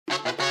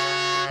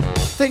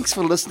Thanks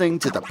for listening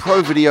to the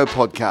Pro Video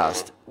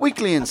Podcast,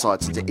 weekly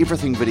insights into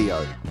everything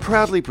video,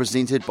 proudly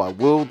presented by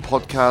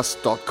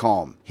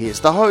worldpodcast.com.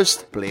 Here's the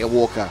host, Blair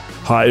Walker.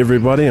 Hi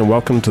everybody and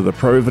welcome to the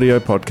Pro Video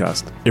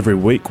Podcast. Every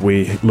week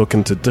we look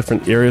into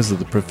different areas of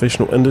the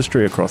professional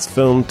industry across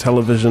film,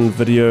 television,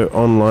 video,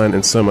 online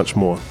and so much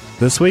more.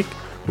 This week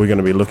we're going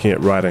to be looking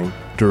at writing,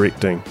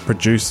 directing,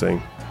 producing,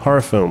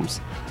 horror films,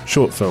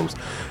 short films.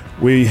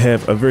 We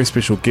have a very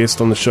special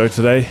guest on the show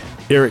today,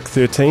 Eric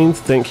 13.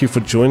 Thank you for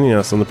joining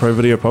us on the Pro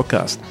Video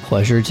Podcast.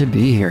 Pleasure to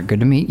be here.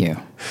 Good to meet you.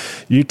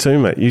 You too,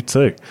 mate. You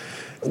too.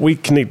 We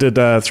connected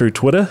through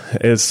Twitter,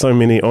 as so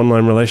many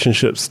online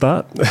relationships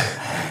start.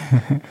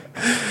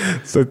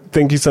 So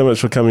thank you so much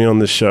for coming on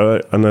the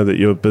show. I know that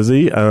you're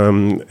busy,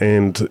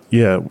 and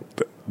yeah,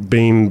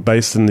 being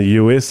based in the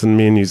US and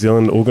me in New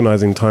Zealand,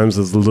 organising times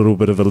is a little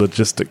bit of a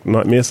logistic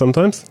nightmare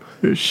sometimes.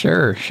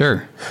 Sure.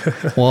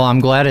 Well, I'm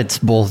glad it's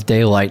both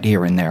daylight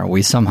here and there.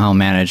 We somehow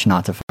managed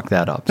not to fuck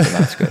that up, so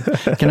that's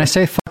good. Can I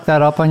say fuck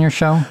that up on your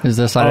show? Is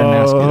this, I didn't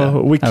ask you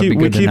that. We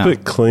keep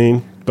it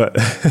clean, but...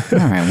 All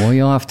right, well,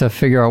 you'll have to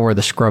figure out where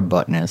the scrub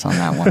button is on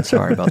that one.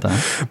 Sorry about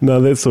that.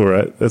 No, that's all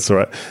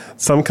right.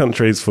 Some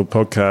countries for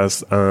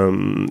podcasts,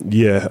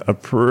 are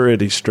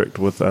pretty strict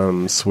with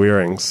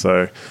swearing,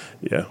 so...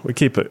 Yeah, we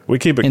keep it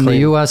clean. In the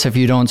U.S., if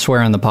you don't swear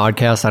on the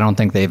podcast, I don't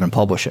think they even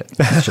publish it.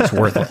 It's just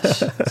worthless.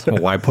 So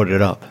why put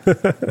it up?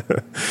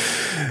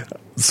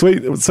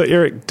 Sweet. So,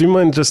 Eric, do you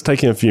mind just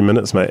taking a few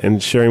minutes, mate,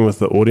 and sharing with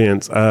the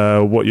audience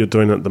what you're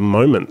doing at the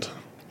moment?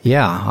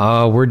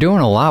 Yeah, we're doing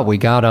a lot. We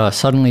got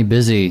suddenly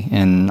busy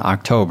in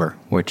October,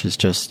 which is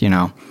just,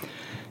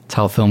 it's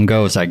how film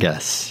goes, I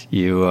guess.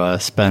 You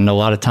spend a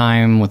lot of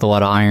time with a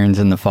lot of irons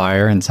in the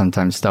fire, and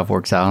sometimes stuff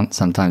works out,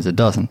 sometimes it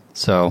doesn't.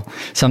 So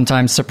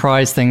sometimes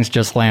surprise things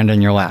just land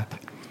in your lap.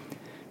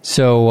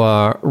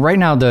 So right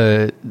now,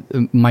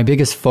 my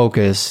biggest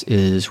focus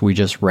is we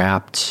just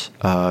wrapped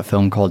a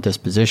film called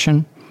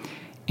Disposition,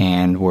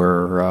 and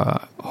we're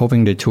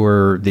hoping to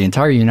tour the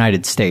entire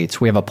United States.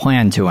 We have a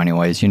plan to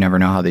anyways. You never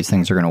know how these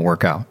things are going to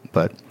work out,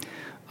 but...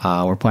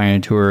 we're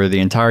planning to tour the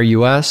entire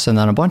U.S. and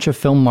then a bunch of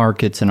film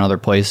markets in other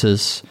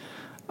places.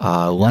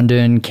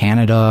 London,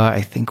 Canada.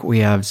 I think we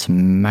have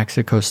some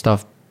Mexico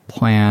stuff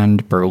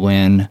planned,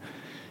 Berlin.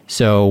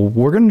 So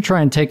we're going to try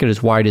and take it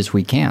as wide as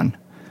we can.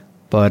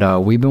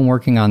 But we've been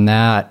working on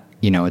that.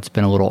 It's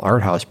been a little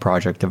art house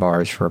project of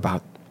ours for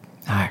about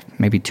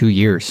maybe 2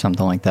 years,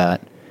 something like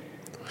that.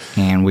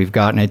 And we've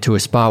gotten it to a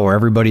spot where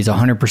everybody's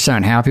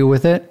 100% happy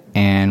with it.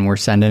 And we're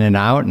sending it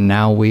out. And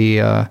now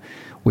we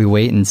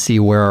wait and see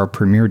where our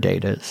premiere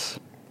date is.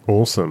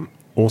 Awesome.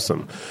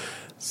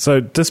 So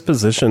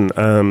Disposition,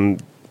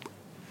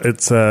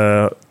 it's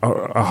a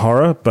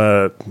horror,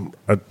 but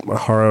a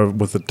horror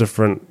with a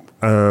different,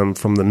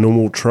 from the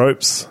normal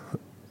tropes.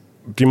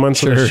 Do you mind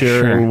sort of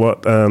sharing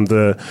what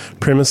the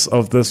premise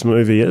of this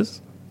movie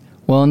is?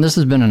 Well, and this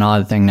has been an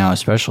odd thing now,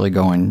 especially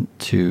going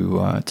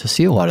to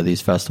see a lot of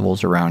these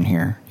festivals around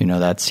here.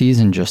 That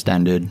season just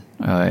ended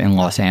in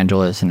Los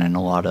Angeles and in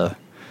a lot of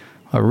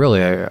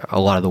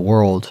the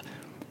world.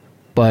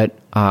 But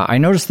I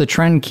noticed the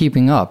trend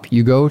keeping up.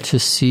 You go to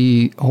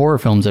see horror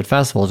films at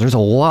festivals, there's a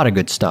lot of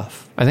good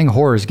stuff. I think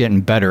horror is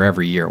getting better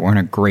every year. We're in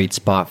a great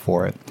spot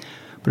for it.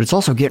 But it's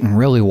also getting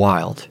really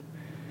wild.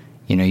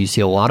 You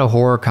see a lot of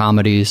horror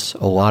comedies,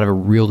 a lot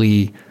of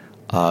really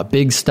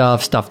big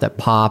stuff that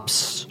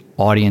pops,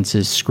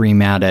 audiences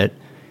scream at it.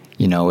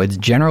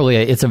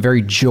 It's a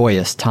very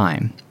joyous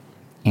time.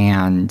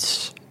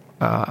 And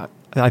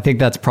I think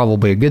that's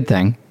probably a good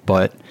thing,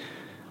 but...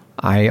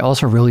 I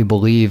also really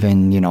believe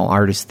in,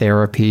 artist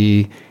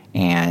therapy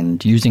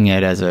and using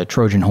it as a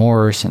Trojan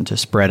horse and to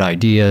spread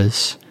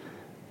ideas.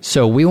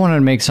 So we wanted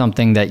to make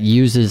something that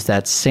uses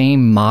that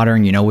same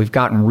modern, we've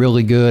gotten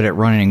really good at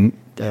running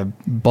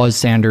Buzz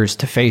Sanders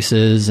to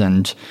faces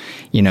and,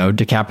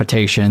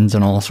 decapitations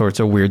and all sorts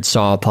of weird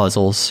saw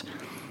puzzles.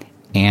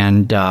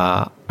 And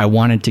I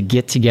wanted to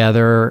get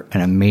together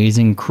an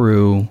amazing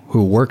crew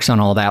who works on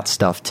all that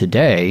stuff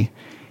today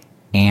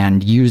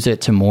and use it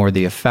to more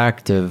the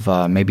effect of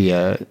maybe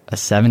a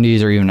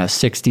 70s or even a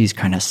 60s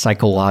kind of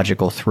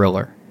psychological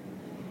thriller.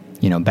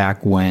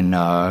 Back when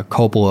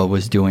Coppola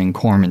was doing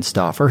Corman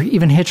stuff, or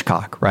even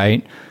Hitchcock,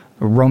 right?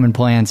 Roman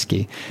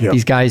Polanski. Yep.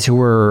 These guys who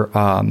were,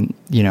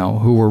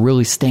 who were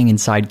really staying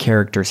inside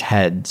characters'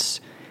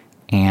 heads.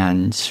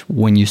 And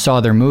when you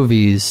saw their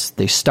movies,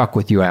 they stuck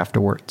with you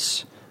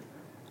afterwards.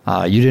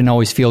 You didn't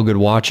always feel good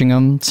watching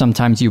them.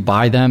 Sometimes you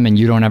buy them and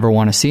you don't ever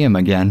want to see them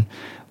again.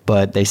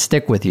 But they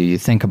stick with you. You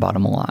think about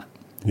them a lot.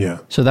 Yeah.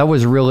 So that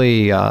was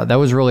really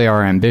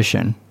our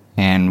ambition,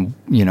 and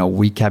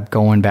we kept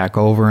going back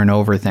over and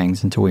over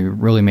things until we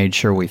really made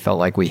sure we felt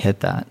like we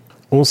hit that.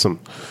 Awesome.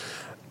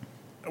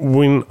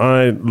 When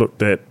I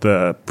looked at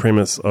the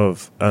premise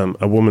of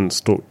a woman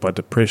stalked by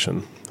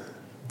depression,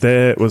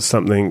 that was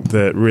something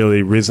that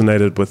really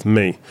resonated with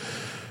me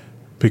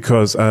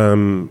because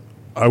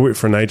I work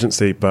for an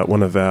agency, but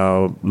one of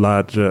our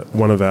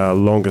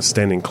longest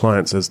standing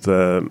clients is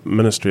the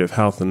Ministry of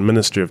Health and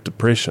Ministry of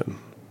Depression.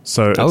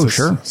 So it's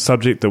sure. a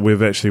subject that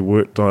we've actually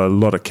worked on a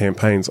lot of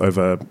campaigns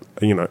over,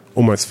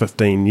 almost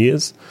 15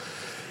 years.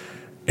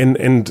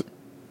 And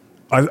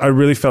I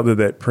really felt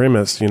that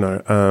premise,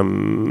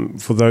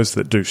 for those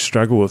that do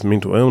struggle with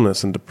mental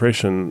illness and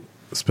depression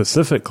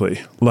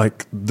specifically,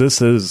 like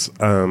this is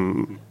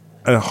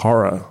a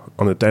horror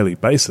on a daily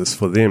basis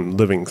for them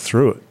living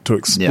through it. To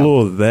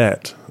explore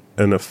that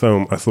in a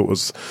film, I thought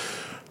was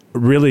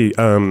really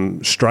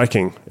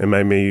striking and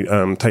made me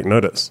take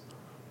notice.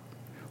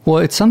 Well,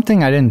 it's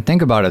something I didn't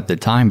think about at the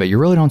time, but you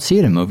really don't see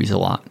it in movies a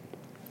lot.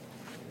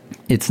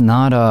 It's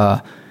not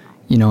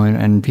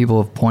and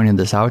people have pointed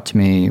this out to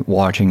me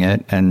watching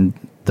it, and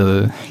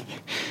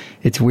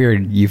it's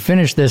weird. You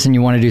finish this and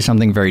you want to do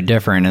something very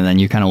different, and then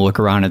you kind of look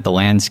around at the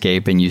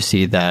landscape and you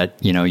see that,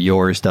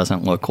 yours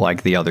doesn't look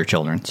like the other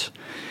children's.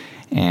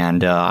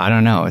 And I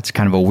don't know, it's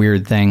kind of a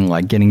weird thing,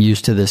 like getting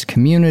used to this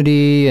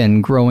community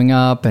and growing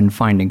up and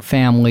finding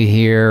family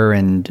here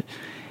and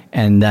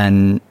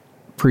then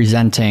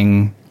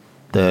presenting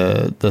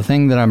the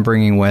thing that I'm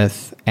bringing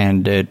with,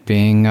 and it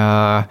being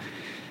kind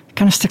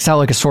of sticks out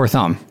like a sore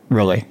thumb,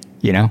 really,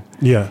 Yeah.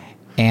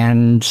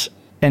 And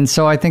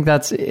so I think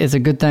it's a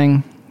good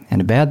thing and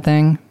a bad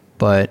thing,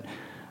 but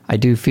I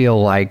do feel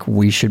like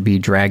we should be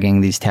dragging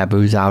these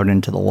taboos out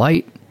into the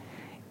light.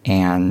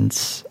 And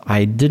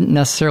I didn't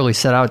necessarily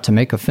set out to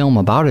make a film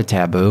about a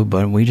taboo,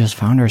 but we just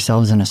found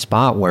ourselves in a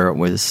spot where it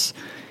was,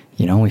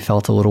 we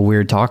felt a little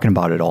weird talking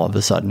about it all of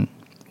a sudden.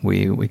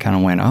 We kind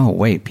of went, oh,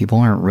 wait, people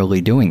aren't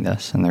really doing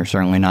this, and they're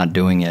certainly not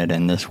doing it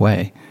in this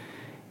way.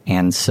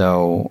 And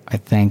so I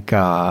think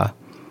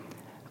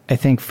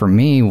for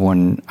me,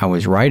 when I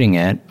was writing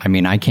it,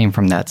 I came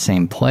from that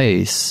same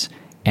place,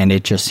 and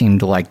it just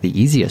seemed like the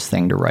easiest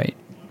thing to write.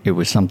 It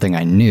was something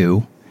I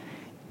knew,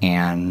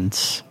 and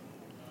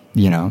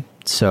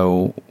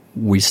so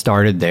we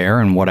started there,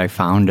 and what I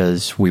found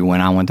as we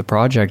went on with the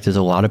project is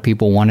a lot of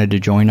people wanted to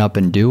join up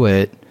and do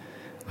it.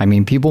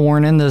 People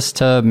weren't in this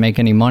to make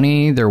any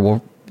money.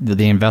 The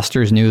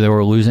investors knew they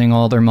were losing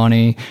all their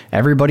money.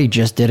 Everybody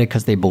just did it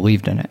because they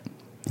believed in it.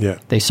 Yeah.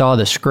 They saw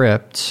the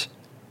script,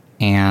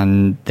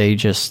 and it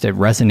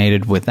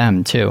resonated with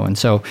them too. And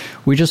so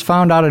we just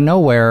found out of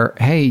nowhere,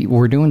 hey,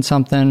 we're doing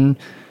something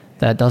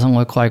that doesn't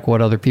look like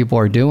what other people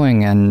are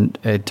doing, and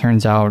it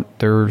turns out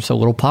there's a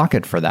little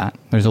pocket for that.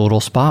 There's a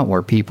little spot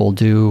where people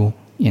do,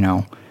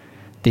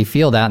 they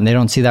feel that, and they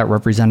don't see that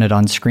represented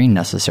on screen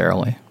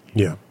necessarily.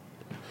 Yeah.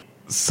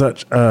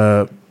 Such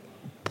a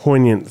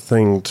poignant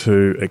thing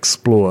to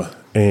explore,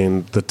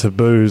 and the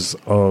taboos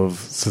of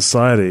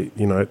society,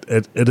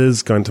 it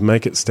is going to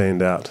make it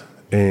stand out.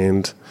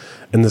 And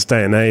in this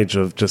day and age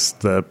of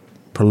just the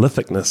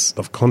prolificness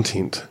of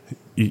content,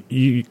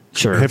 you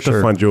have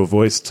to find your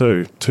voice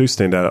too to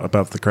stand out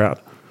above the crowd.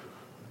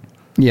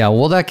 Yeah,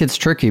 well, that gets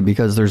tricky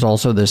because there's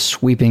also this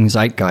sweeping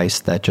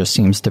zeitgeist that just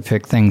seems to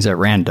pick things at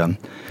random.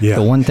 Yeah.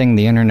 The one thing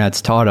the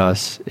internet's taught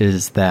us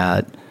is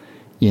that,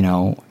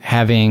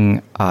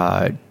 having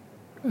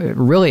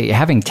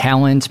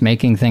talent,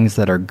 making things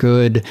that are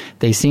good,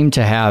 they seem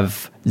to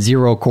have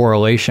zero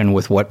correlation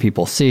with what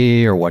people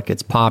see or what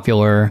gets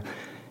popular.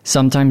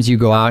 Sometimes you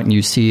go out and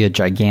you see a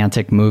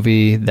gigantic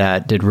movie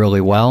that did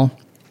really well.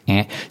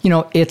 And,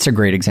 It's a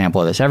great example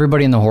of this.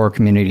 Everybody in the horror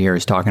community here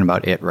is talking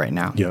about It right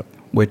now. Yep.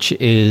 Which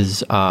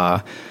is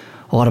a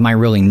lot of my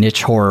really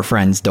niche horror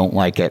friends don't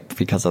like it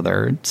because of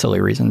their silly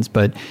reasons.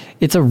 But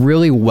it's a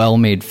really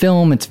well-made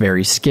film. It's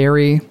very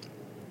scary.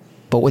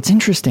 But what's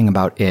interesting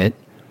about It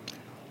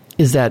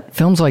is that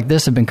films like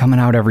this have been coming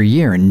out every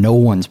year and no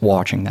one's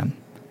watching them.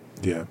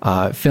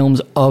 Yeah. Films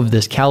of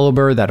this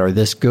caliber that are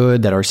this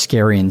good, that are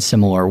scary in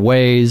similar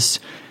ways,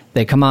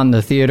 they come out in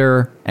the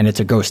theater and it's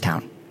a ghost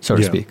town, so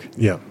to speak.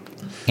 Yeah.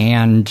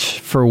 And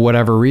for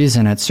whatever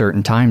reason, at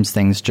certain times,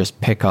 things just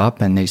pick up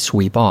and they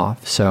sweep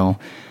off. So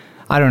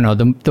I don't know.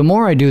 The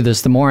more I do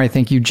this, the more I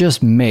think you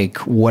just make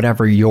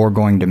whatever you're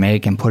going to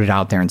make and put it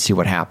out there and see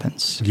what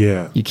happens.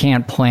 Yeah. You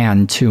can't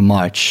plan too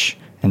much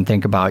and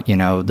think about,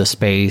 the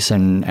space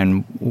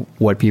and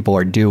what people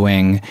are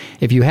doing.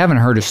 If you haven't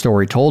heard a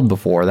story told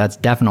before, that's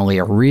definitely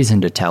a reason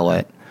to tell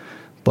it.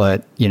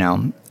 But,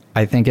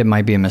 I think it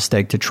might be a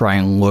mistake to try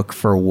and look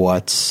for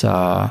what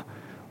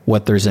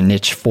there's a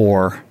niche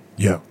for.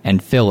 Yeah.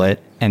 And fill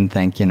it and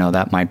think,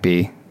 that might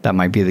be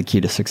the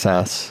key to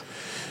success.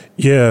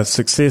 Yeah,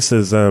 success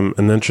is an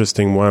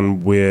interesting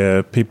one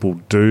where people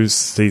do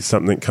see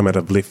something come out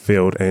of left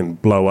field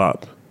and blow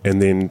up and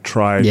then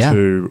try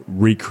to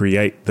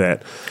recreate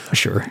that.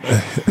 Sure.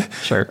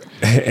 Sure.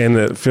 And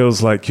it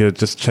feels like you're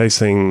just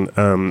chasing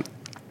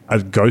a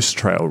ghost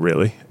trail,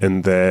 really,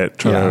 in that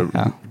trying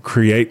to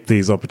create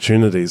these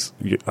opportunities.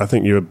 I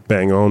think you're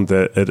bang on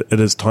that it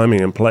is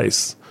timing and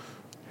place.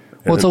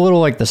 Well, it's a little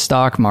like the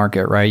stock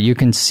market, right? You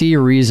can see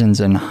reasons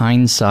in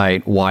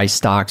hindsight why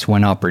stocks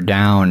went up or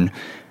down,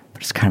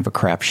 but it's kind of a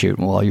crapshoot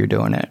while you're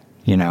doing it.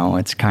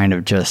 It's kind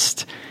of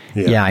just,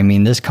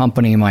 this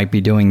company might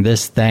be doing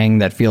this thing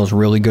that feels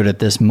really good at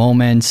this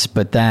moment,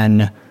 but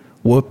then,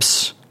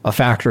 whoops, a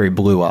factory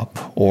blew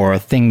up, or a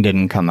thing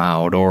didn't come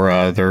out,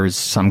 or there's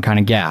some kind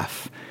of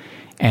gaffe.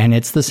 And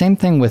it's the same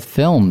thing with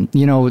film.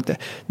 You know,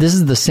 this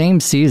is the same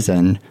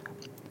season.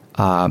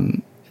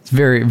 It's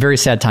very, very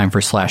sad time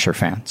for slasher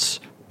fans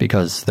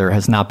because there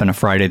has not been a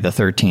Friday the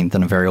 13th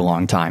in a very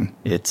long time.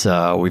 It's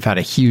we've had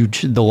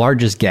the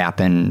largest gap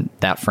in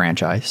that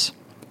franchise.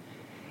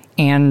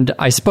 And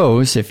I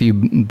suppose if you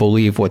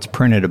believe what's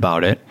printed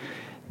about it,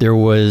 there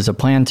was a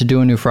plan to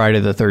do a new Friday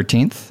the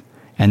 13th,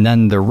 and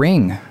then the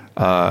Ring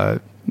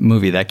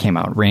movie that came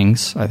out,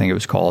 Rings, I think it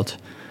was called,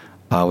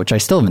 which I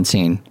still haven't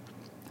seen.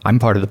 I'm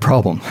part of the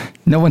problem.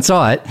 No one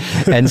saw it.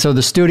 And so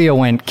the studio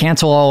went,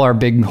 cancel all our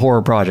big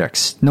horror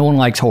projects. No one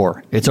likes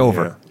horror. It's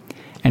over.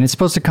 And it's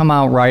supposed to come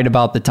out right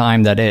about the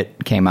time that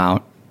it came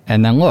out.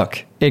 And then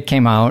look, it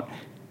came out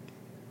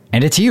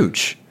and it's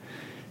huge.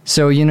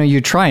 So, you know,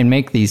 you try and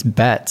make these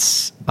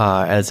bets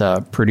as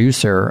a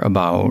producer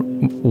about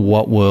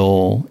what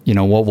will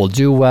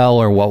do well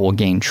or what will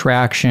gain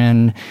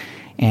traction.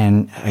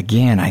 And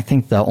again, I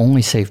think the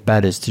only safe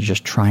bet is to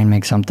just try and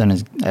make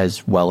something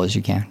as well as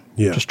you can.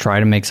 Yeah. Just try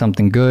to make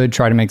something good,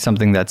 try to make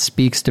something that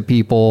speaks to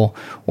people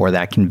or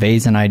that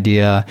conveys an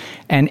idea.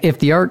 And if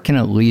the art can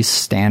at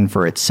least stand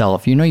for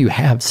itself, you know you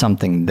have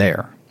something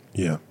there.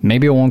 Yeah.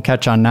 Maybe it won't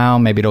catch on now,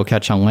 maybe it'll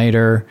catch on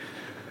later.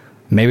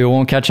 Maybe it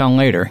won't catch on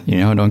later. You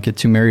know, don't get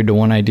too married to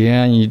one idea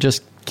and you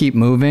just keep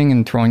moving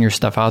and throwing your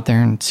stuff out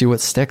there and see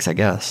what sticks, I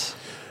guess.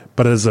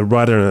 But as a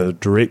writer and a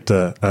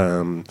director,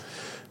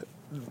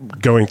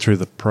 going through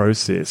the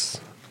process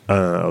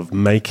of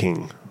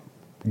making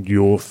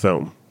your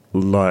film,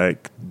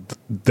 like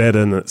that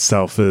in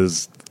itself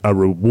is a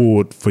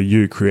reward for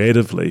you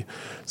creatively.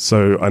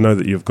 So I know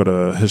that you've got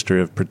a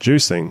history of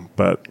producing,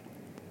 but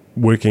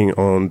working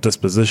on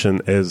disposition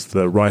as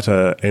the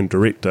writer and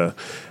director,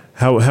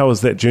 how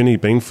has that journey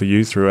been for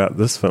you throughout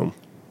this film?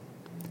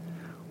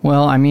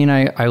 Well, I mean,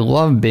 I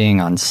love being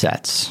on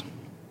sets.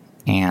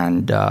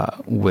 And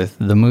with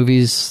the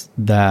movies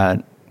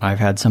that I've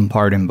had some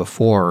part in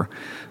before,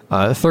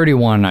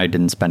 31, I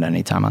didn't spend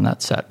any time on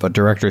that set. But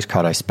Director's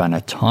Cut, I spent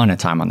a ton of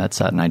time on that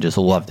set, and I just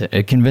loved it.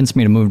 It convinced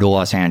me to move to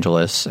Los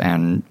Angeles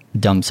and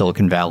dumb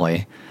Silicon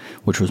Valley,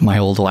 which was my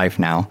old life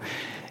now,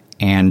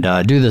 and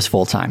do this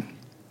full time.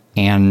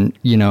 And,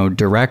 you know,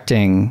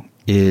 directing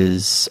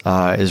is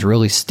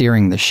really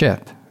steering the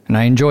ship. And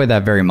I enjoy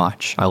that very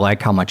much. I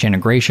like how much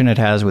integration it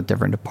has with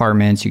different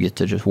departments. You get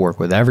to just work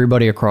with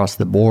everybody across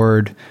the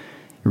board.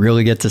 You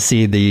really get to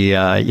see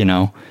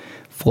the,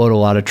 float a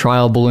lot of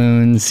trial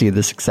balloons, see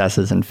the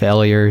successes and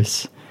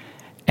failures.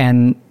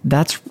 And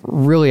that's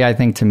really, I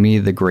think, to me,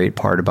 the great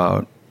part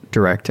about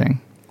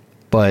directing.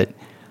 But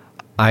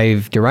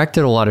I've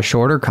directed a lot of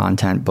shorter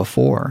content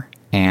before.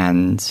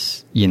 And,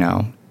 you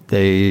know,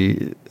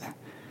 they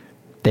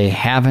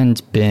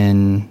haven't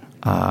been...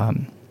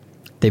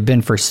 they've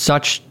been for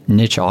such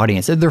niche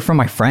audience. They're for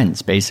my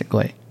friends,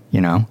 basically, you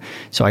know?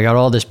 So I got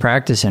all this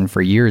practice in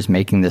for years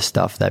making this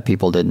stuff that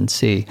people didn't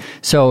see.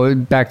 So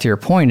back to your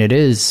point, it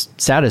is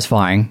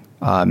satisfying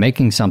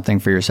making something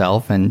for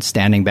yourself and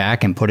standing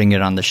back and putting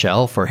it on the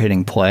shelf or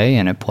hitting play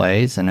and it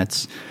plays and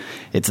it's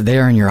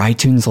there in your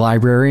iTunes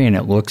library and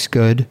it looks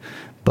good.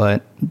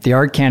 But the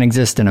art can't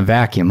exist in a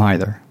vacuum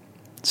either.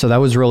 So that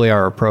was really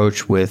our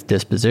approach with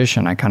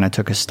Disposition. I kind of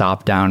took a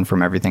stop down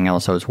from everything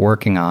else I was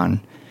working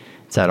on.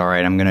 Said, all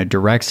right, I'm going to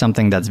direct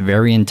something that's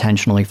very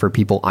intentionally for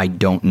people I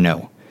don't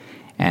know.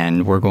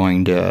 And we're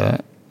going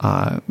to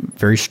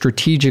very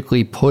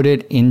strategically put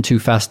it into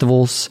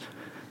festivals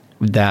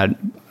that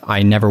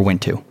I never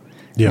went to.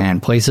 Yeah.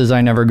 And places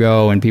I never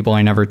go and people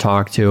I never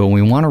talk to. And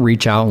we want to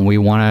reach out and we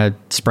want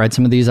to spread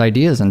some of these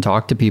ideas and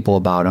talk to people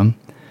about them.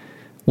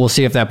 We'll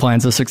see if that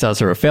plan's a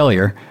success or a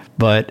failure.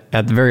 But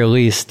at the very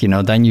least, you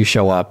know, then you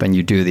show up and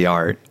you do the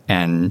art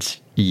and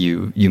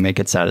you make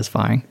it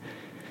satisfying.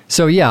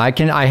 So yeah,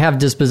 I have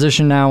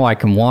Disposition now. I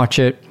can watch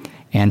it,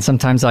 and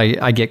sometimes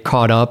I get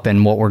caught up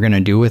in what we're going to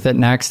do with it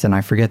next, and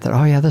I forget that,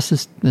 oh yeah, this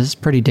is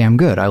pretty damn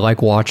good. I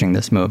like watching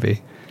this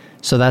movie.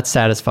 So that's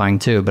satisfying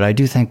too, but I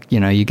do think, you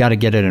know, you got to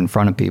get it in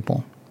front of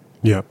people.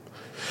 Yeah.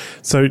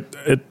 So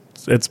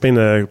it's been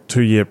a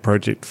 2-year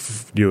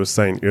project, you were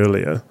saying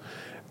earlier,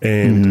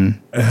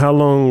 and how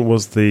long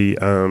was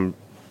the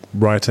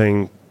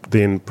writing,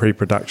 then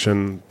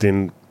pre-production,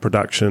 then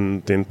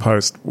production, then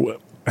post?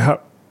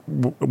 How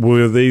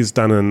were these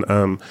done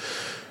in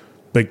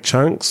big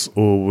chunks,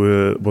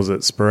 or was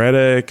it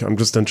sporadic? I'm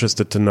just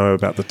interested to know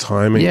about the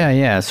timing.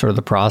 Yeah, sort of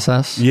the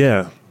process.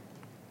 Yeah.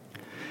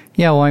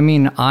 Yeah, well, I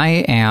mean,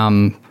 I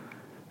am...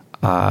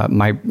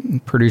 my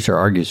producer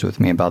argues with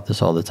me about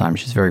this all the time.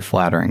 She's very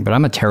flattering, but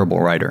I'm a terrible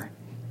writer.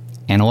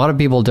 And a lot of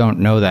people don't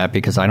know that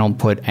because I don't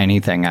put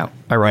anything out.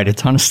 I write a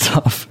ton of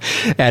stuff,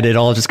 and it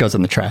all just goes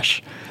in the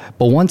trash.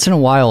 But once in a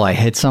while, I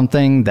hit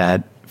something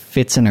that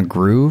fits in a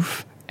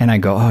groove, and I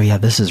go, oh yeah,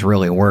 this is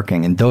really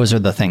working. And those are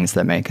the things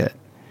that make it.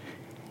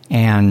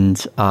 And,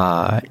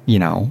 you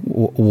know,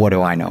 what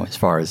do I know as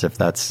far as if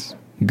that's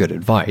good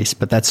advice?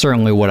 But that's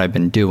certainly what I've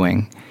been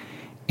doing.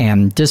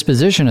 And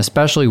Disposition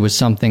especially was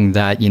something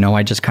that, you know,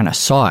 I just kind of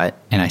saw it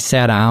and I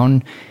sat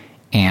down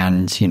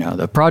And, you know,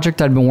 the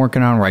project I'd been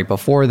working on right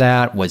before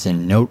that was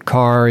in note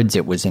cards.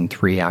 It was in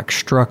 3-act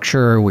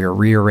structure. We were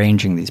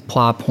rearranging these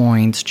plot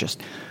points,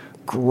 just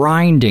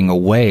grinding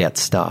away at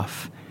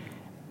stuff.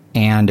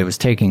 And it was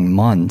taking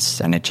months,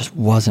 and it just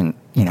wasn't,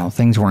 you know,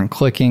 things weren't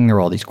clicking. There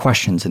were all these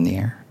questions in the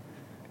air.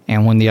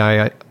 And when the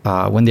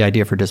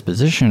idea for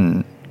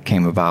Disposition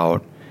came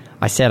about,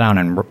 I sat down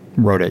and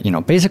wrote it, you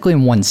know, basically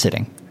in one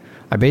sitting.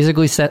 I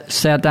basically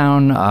sat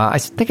down, I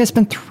think I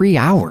spent 3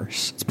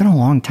 hours. It's been a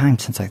long time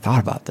since I thought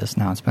about this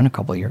now. It's been a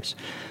couple of years.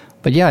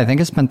 But yeah, I think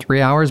I spent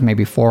 3 hours,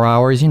 maybe 4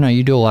 hours. You know,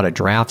 you do a lot of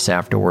drafts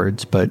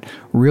afterwards, but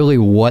really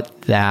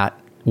what that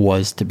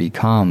was to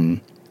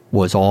become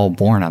was all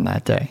born on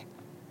that day.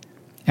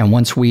 And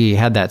once we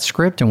had that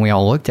script and we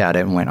all looked at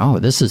it and went, oh,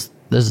 this is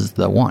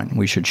the one.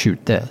 We should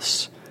shoot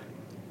this.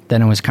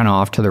 Then it was kind of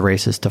off to the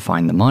races to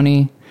find the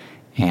money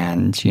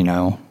and, you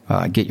know,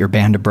 get your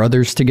band of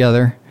brothers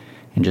together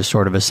and just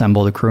sort of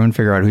assemble the crew and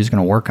figure out who's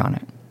going to work on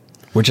it,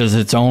 which is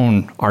its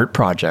own art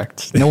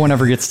project. No one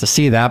ever gets to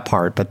see that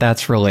part, but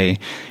that's really,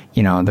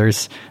 you know,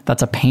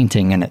 that's a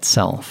painting in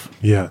itself.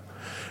 Yeah.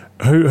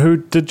 Who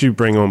did you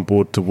bring on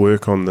board to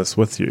work on this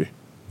with you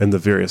in the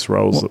various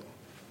roles? Well,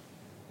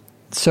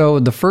 so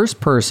the first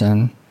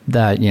person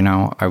that, you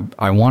know,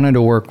 I wanted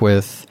to work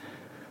with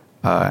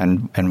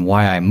and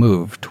why I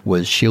moved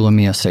was Sheila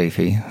Mia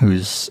Safi,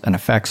 who's an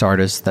effects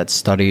artist that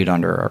studied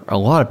under a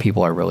lot of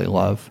people I really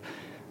love.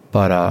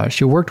 But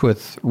she worked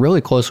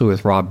really closely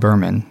with Rob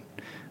Berman,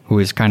 who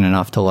was kind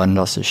enough to lend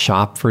us his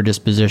shop for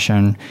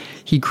Disposition.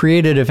 He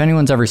created, if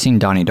anyone's ever seen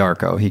Donnie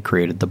Darko, he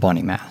created the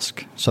bunny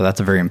mask. So that's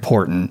a very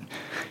important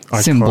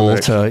symbol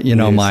to, you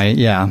know,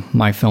 yes.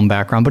 my film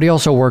background. But he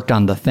also worked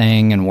on The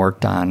Thing and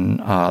worked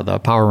on the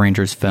Power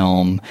Rangers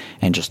film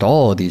and just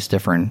all of these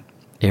different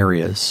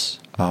areas.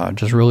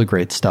 Just really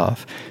great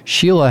stuff.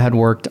 Sheila had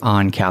worked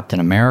on Captain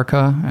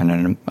America and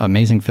an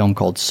amazing film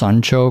called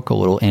Sunchoke, a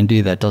little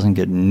indie that doesn't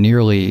get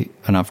nearly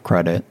enough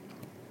credit.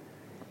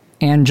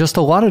 And just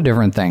a lot of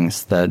different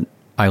things that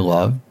I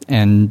love.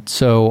 And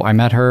so I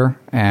met her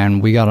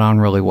and we got on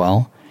really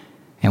well.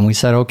 And we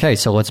said, okay,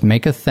 so let's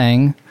make a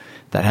thing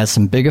that has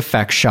some big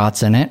effect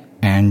shots in it.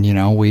 And, you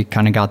know, we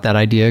kind of got that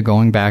idea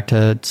going back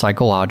to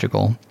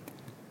psychological.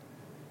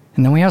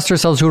 And then we asked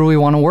ourselves, who do we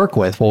want to work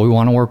with? Well, we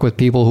want to work with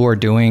people who are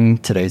doing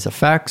today's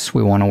effects.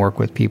 We want to work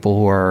with people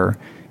who are,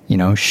 you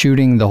know,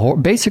 shooting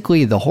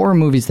basically the horror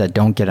movies that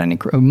don't get any...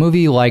 A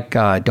movie like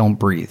Don't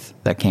Breathe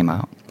that came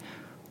out.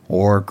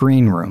 Or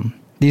Green Room.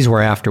 These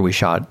were after we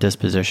shot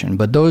Disposition.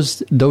 But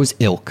those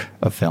ilk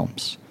of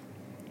films.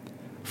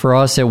 For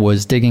us, it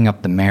was Digging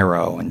Up the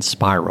Marrow and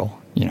Spiral.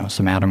 You know,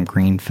 some Adam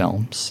Green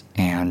films.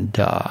 And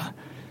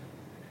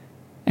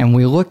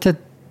we looked at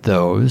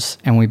those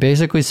and we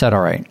basically said, all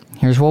right,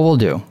 here's what we'll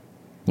do.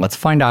 Let's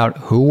find out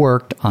who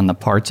worked on the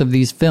parts of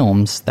these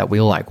films that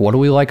we like. What do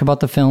we like about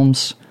the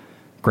films?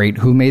 Great.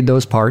 Who made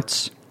those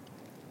parts?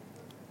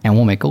 And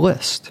we'll make a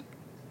list.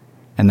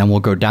 And then we'll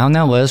go down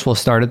that list. We'll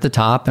start at the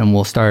top and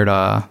we'll start,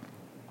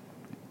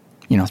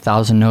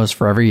 1,000 no's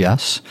for every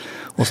yes.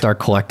 We'll start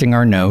collecting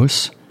our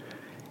no's.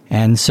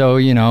 And so,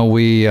 you know,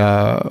 we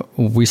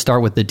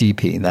start with the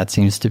DP. That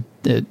seems to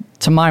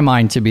my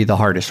mind, to be the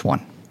hardest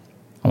one.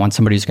 I want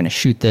somebody who's going to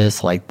shoot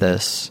this, like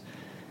this,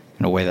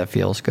 in a way that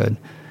feels good.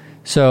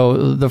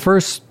 So the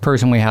first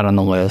person we had on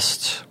the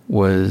list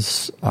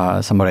was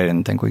somebody I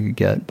didn't think we could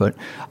get. But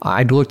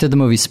I'd looked at the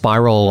movie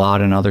Spiral a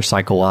lot, another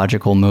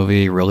psychological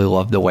movie. Really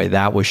loved the way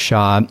that was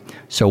shot.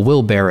 So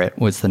Will Barrett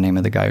was the name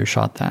of the guy who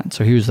shot that.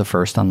 So he was the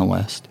first on the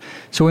list.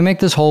 So we make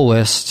this whole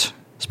list,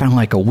 spend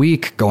like a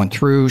week going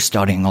through,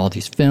 studying all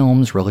these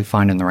films, really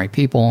finding the right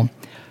people,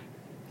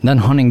 and then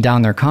hunting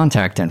down their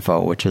contact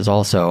info, which is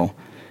also,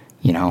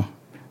 you know,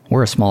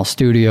 we're a small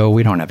studio.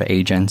 We don't have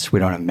agents. We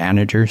don't have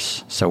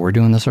managers. So we're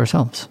doing this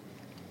ourselves.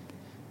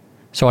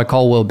 So I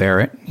call Will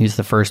Barrett. He's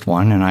the first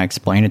one, and I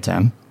explain it to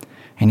him.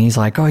 And he's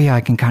like, oh, yeah, I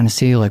can kind of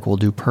see, like, we'll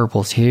do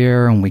purples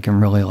here, and we can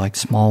really, like,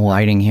 small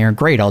lighting here.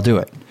 Great, I'll do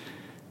it.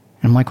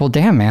 And I'm like, well,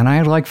 damn, man, I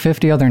had, like,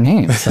 50 other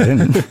names.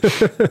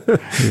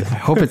 I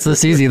hope it's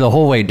this easy the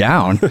whole way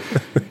down.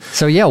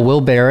 So, yeah,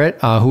 Will Barrett,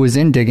 who was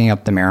in Digging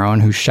Up the Marrow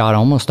and who shot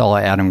almost all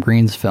of Adam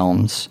Green's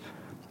films,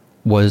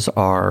 was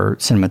our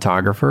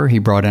cinematographer. He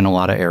brought in a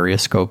lot of Area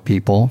Scope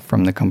people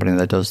from the company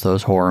that does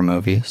those horror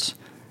movies.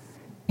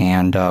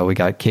 And we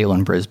got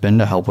Caitlin Brisbane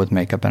to help with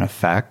makeup and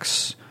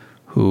effects,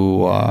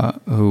 who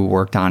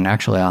worked on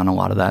a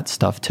lot of that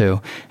stuff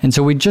too. And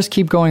so we just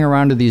keep going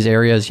around to these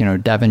areas. You know,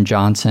 Devin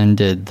Johnson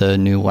did the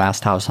new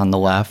Last House on the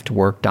Left,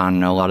 worked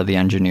on a lot of the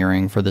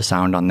engineering for the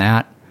sound on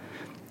that,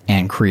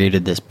 and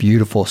created this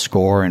beautiful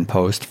score in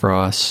post for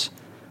us.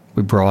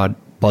 We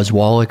brought Buzz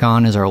Wallach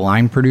on as our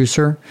line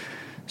producer.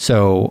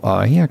 So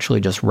he actually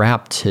just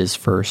wrapped his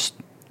first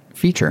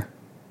feature,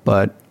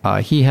 but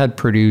he had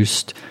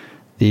produced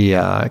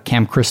the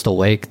Camp Crystal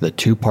Lake, the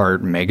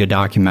 2-part mega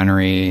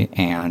documentary,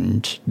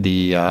 and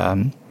the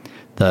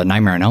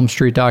Nightmare on Elm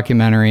Street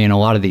documentary, and a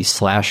lot of these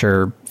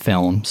slasher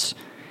films.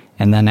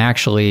 And then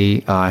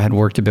actually, I had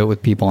worked a bit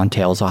with people on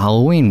Tales of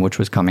Halloween, which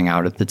was coming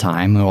out at the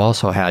time, who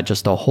also had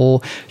just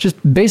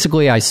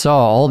basically I saw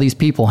all these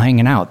people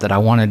hanging out that I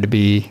wanted to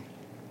be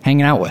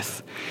hanging out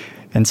with.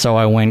 And so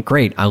I went,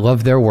 great, I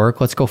love their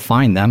work. Let's go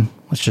find them.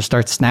 Let's just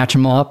start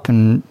snatching them up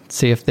and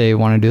see if they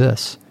want to do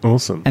this.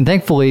 Awesome. And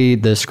thankfully,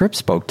 the script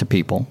spoke to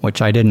people,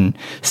 which I didn't.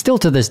 Still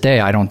to this day,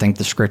 I don't think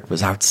the script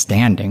was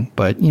outstanding.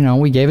 But,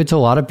 we gave it to a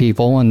lot of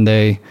people, and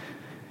they,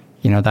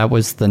 that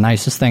was the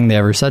nicest thing they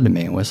ever said to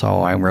me was,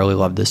 oh, I really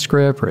love this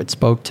script, or it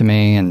spoke to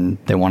me, and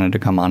they wanted to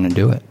come on and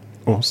do it.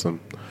 Awesome.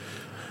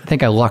 I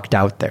think I lucked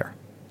out there.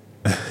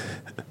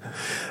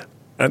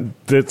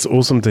 That's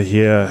awesome to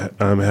hear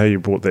how you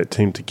brought that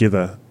team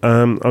together.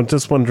 I'm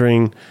just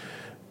wondering,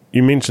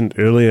 you mentioned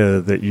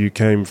earlier that you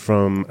came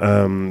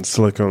from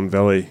Silicon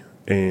Valley,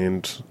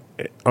 and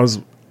I was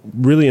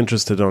really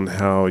interested on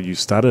how you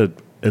started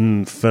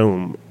in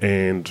film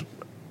and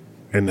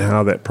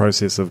how that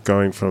process of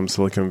going from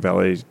Silicon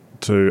Valley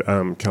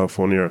to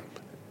California.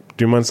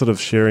 Do you mind sort of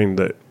sharing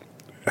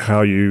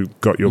how you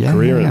got your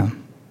career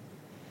in?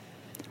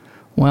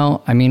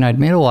 Well, I'd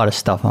made a lot of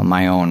stuff on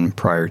my own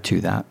prior to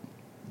that.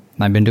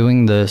 I've been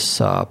doing this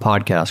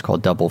podcast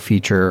called Double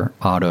Feature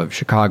out of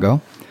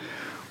Chicago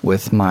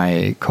with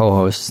my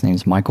co-host. His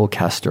name's Michael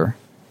Kester,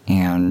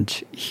 and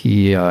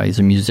he's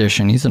a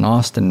musician. He's in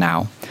Austin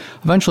now.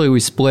 Eventually we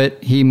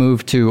split. He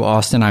moved to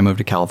Austin. I moved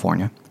to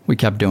California. We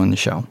kept doing the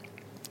show.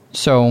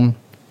 So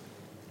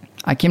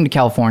I came to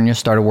California,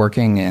 started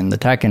working in the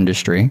tech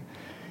industry,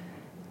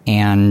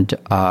 and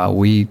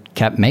we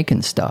kept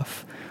making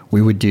stuff.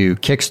 We would do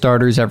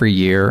Kickstarters every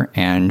year,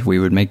 and we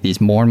would make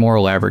these more and more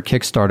elaborate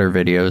Kickstarter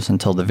videos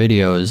until the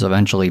videos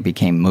eventually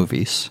became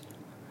movies.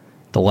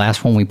 The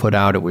last one we put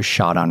out, it was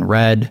shot on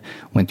Red,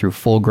 went through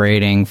full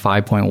grading,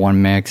 5.1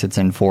 mix, it's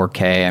in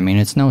 4K.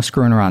 It's no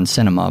screwing around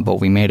cinema, but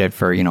we made it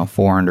for,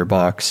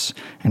 $400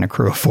 and a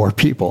crew of 4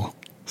 people.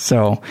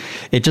 So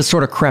it just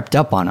sort of crept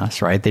up on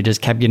us, right? They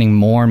just kept getting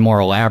more and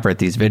more elaborate,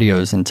 these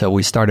videos, until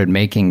we started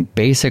making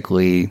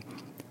basically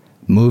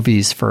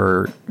movies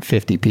for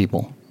 50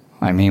 people.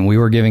 We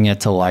were giving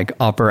it to like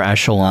upper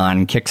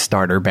echelon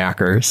Kickstarter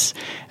backers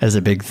as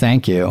a big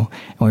thank you.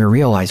 And we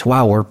realized,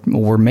 wow,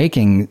 we're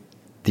making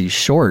these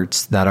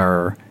shorts that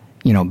are,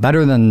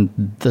 better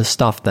than the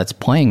stuff that's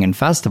playing in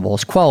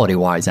festivals, quality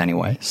wise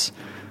anyways.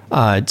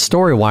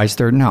 Story wise,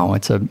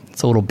 it's a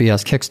little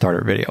BS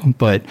Kickstarter video,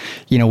 but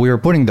we were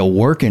putting the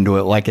work into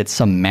it like it's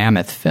some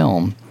mammoth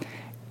film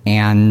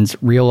and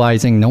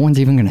realizing no one's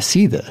even going to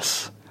see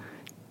this.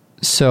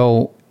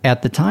 So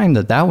at the time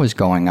that was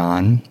going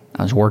on,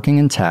 I was working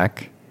in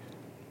tech,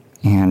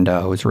 and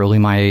it was really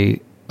my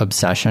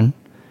obsession,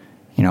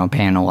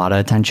 paying a lot of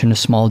attention to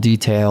small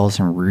details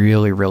and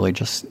really, really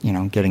just,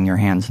 getting your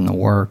hands in the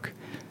work.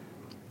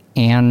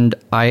 And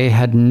I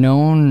had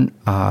known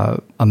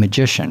a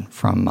magician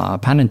from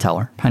Penn &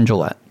 Teller, Penn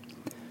Jillette,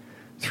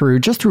 through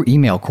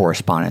email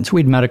correspondence.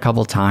 We'd met a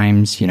couple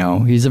times.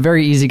 He's a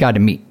very easy guy to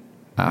meet.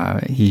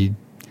 He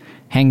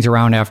hangs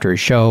around after a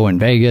show in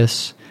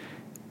Vegas,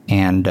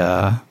 and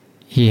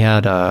he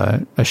had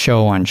a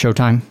show on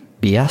Showtime,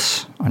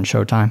 BS on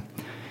Showtime.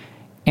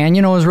 And,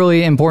 it was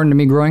really important to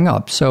me growing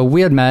up. So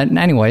we had met. And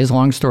anyways,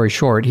 long story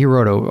short, he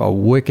wrote a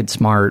wicked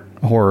smart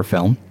horror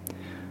film.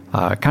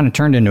 Kind of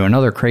turned into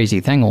another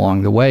crazy thing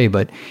along the way.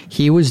 But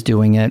he was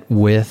doing it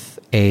with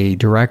a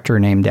director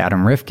named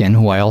Adam Rifkin,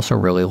 who I also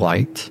really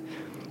liked.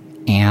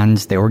 And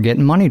they were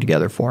getting money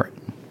together for it.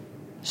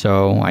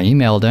 So I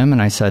emailed him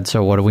and I said,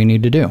 so what do we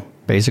need to do?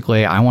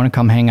 Basically, I want to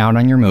come hang out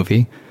on your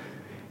movie,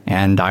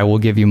 and I will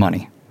give you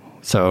money.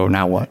 So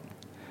now what?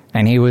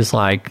 And he was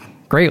like,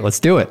 great, let's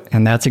do it.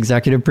 And that's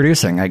executive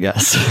producing, I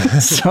guess.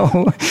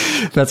 So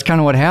that's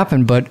kind of what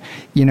happened. But,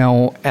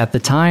 at the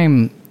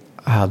time,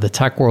 the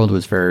tech world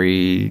was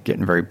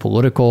getting very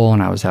political,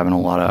 and I was having a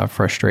lot of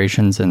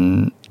frustrations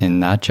in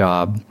that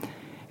job.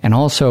 And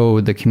also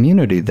the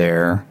community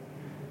there,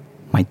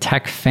 my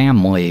tech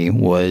family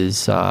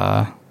was,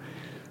 I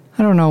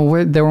don't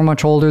know, they were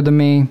much older than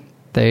me.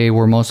 They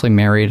were mostly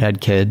married,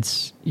 had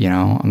kids.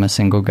 I'm a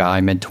single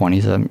guy,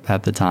 mid-20s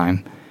at the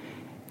time.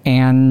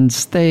 And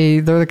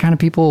they're the kind of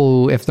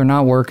people, if they're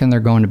not working, they're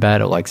going to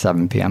bed at like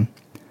 7 p.m.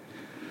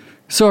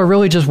 So it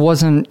really just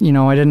wasn't,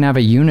 I didn't have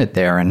a unit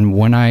there. And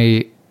when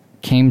I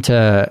came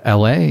to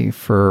LA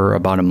for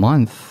about a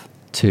month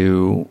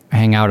to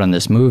hang out on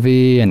this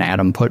movie, and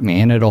Adam put me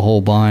in it a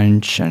whole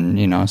bunch,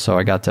 and, so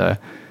I got to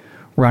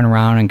run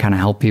around and kind of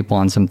help people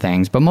on some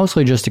things, but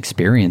mostly just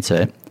experience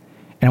it.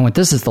 And I went,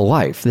 this is the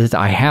life.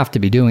 I have to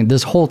be doing.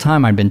 This whole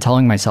time I've been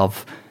telling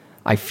myself,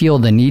 I feel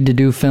the need to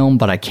do film,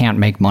 but I can't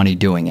make money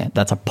doing it.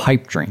 That's a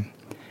pipe dream.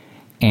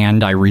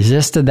 And I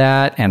resisted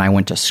that, and I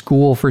went to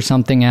school for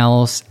something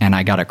else, and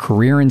I got a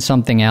career in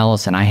something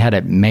else, and I had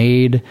it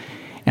made.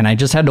 And I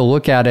just had to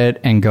look at it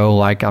and go,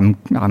 like, I'm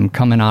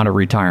coming out of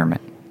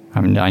retirement.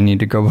 I need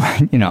to go,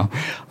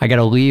 I got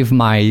to leave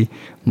my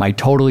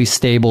totally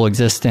stable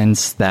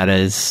existence that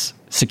has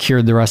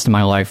secured the rest of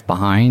my life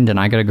behind, and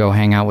I got to go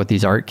hang out with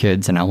these art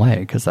kids in LA,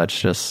 because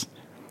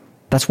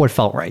that's what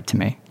felt right to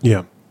me.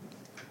 Yeah.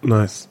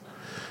 Nice.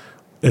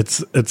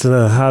 It's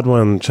a hard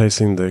one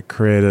chasing the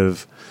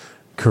creative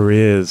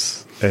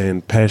careers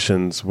and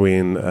passions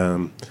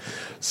when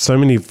so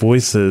many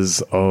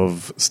voices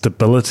of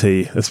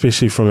stability,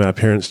 especially from our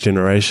parents'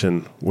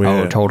 generation,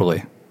 where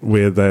totally,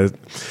 where they're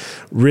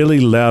really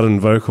loud and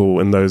vocal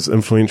in those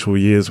influential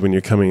years when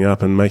you're coming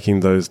up and making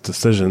those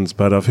decisions.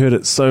 But I've heard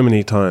it so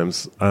many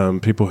times,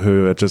 people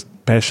who are just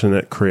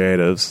passionate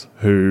creatives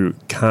who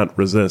can't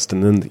resist,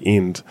 and in the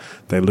end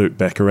they loop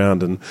back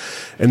around, and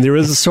there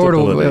is it's sort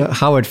of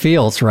how it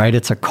feels, right?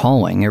 It's a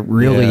calling. It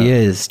really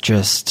is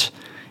just,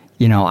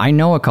 I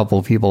know a couple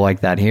of people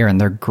like that here,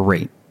 and they're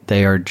great.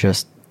 They are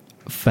just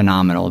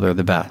phenomenal. They're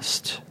the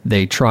best.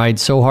 They tried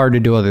so hard to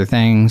do other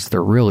things.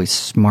 They're really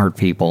smart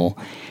people,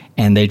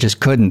 and they just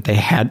couldn't. They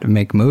had to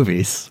make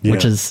movies,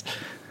 which is,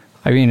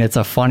 it's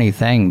a funny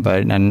thing,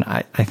 and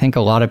I think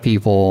a lot of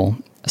people,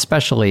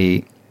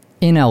 especially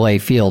in LA,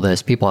 feel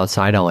this. People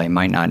outside LA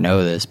might not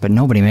know this, but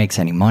nobody makes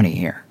any money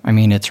here.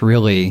 It's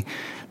really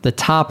the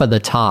top of the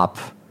top,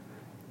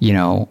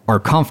 are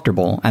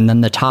comfortable, and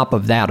then the top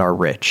of that are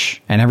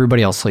rich, and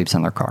everybody else sleeps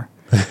in their car.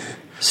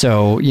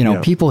 So,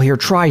 people here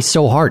try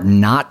so hard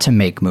not to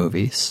make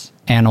movies,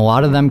 and a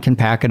lot of them can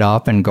pack it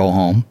up and go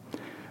home.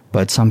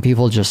 But some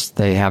people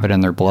they have it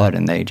in their blood,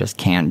 and they just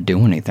can't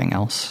do anything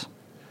else.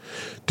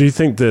 Do you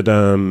think that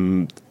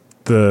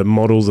the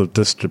models of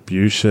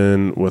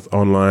distribution with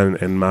online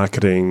and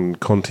marketing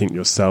content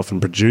yourself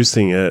and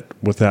producing it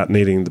without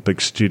needing the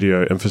big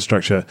studio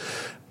infrastructure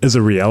is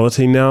a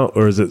reality now,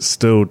 or is it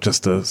still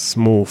just a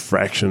small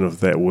fraction of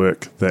that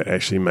work that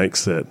actually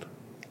makes it?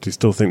 Do you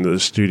still think that the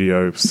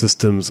studio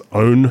systems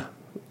own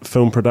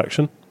film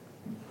production?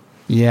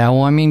 Yeah,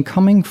 well,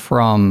 coming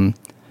from,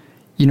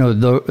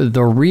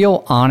 the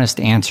real honest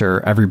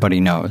answer everybody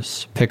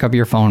knows. Pick up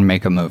your phone,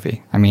 make a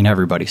movie.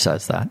 Everybody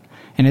says that.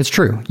 And it's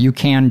true. You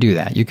can do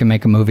that. You can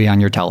make a movie on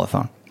your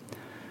telephone.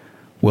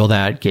 Will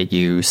that get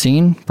you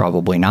seen?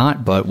 Probably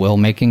not. But will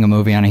making a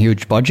movie on a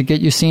huge budget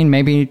get you seen?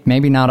 Maybe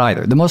not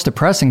either. The most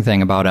depressing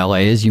thing about LA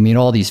is you meet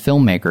all these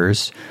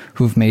filmmakers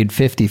who've made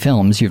 50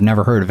 films. You've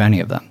never heard of any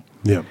of them.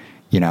 Yeah.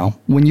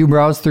 When you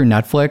browse through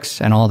Netflix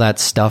and all that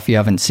stuff you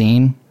haven't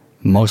seen,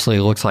 mostly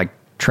looks like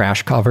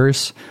trash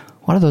covers.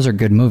 A lot of those are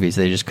good movies.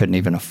 They just couldn't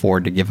even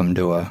afford to give them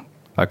to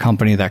a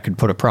company that could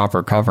put a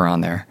proper cover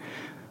on there.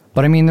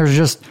 But there's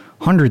just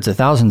hundreds of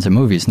thousands of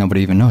movies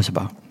nobody even knows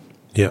about.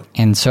 Yeah.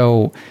 And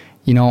so,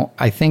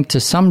 I think to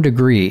some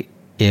degree,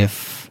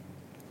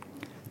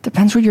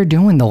 depends what you're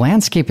doing. The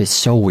landscape is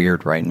so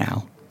weird right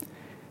now.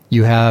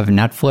 You have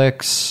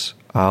Netflix.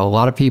 A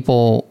lot of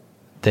people,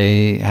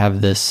 they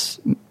have this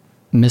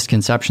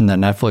misconception that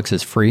Netflix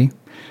is free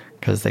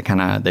because they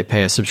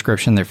pay a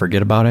subscription, they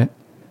forget about it.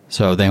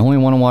 So they only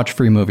want to watch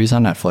free movies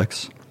on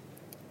Netflix.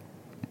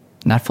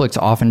 Netflix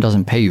often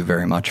doesn't pay you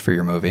very much for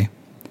your movie,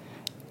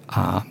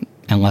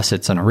 unless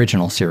it's an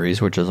original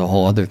series, which is a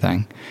whole other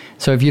thing.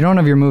 So if you don't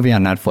have your movie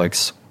on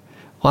Netflix,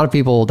 a lot of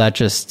people,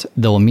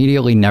 they'll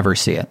immediately never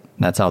see it.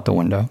 That's out the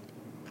window.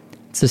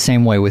 It's the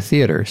same way with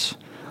theaters.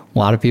 A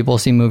lot of people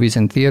see movies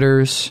in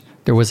theaters.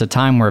 There was a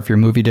time where if your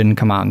movie didn't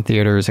come out in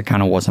theaters, it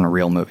kind of wasn't a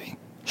real movie.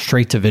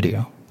 Straight to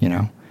video,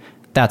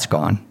 That's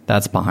gone.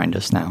 That's behind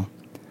us now.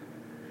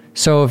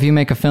 So if you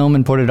make a film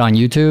and put it on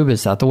YouTube,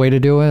 is that the way to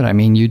do it?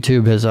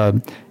 YouTube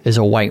is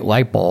a white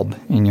light bulb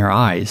in your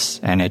eyes,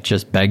 and it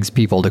just begs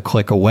people to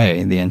click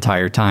away the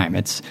entire time.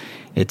 It's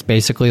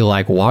basically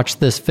like, watch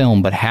this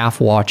film, but half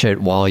watch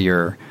it while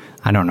you're,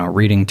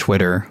 reading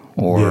Twitter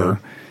or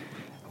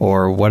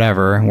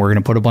whatever. We're going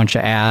to put a bunch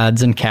of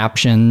ads and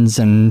captions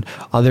and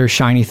other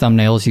shiny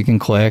thumbnails you can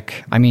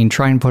click.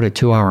 Try and put a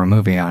 2-hour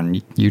movie on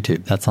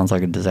YouTube. That sounds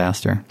like a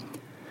disaster.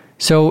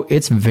 So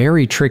it's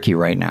very tricky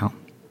right now.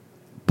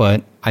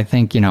 But I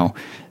think,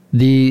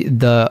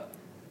 the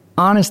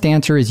honest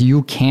answer is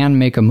you can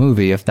make a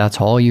movie if that's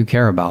all you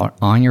care about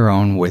on your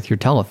own with your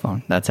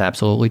telephone. That's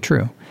absolutely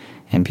true.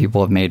 And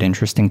people have made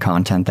interesting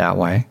content that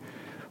way.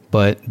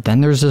 But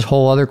then there's this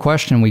whole other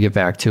question we get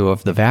back to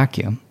of the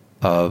vacuum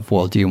of,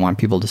 well, do you want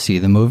people to see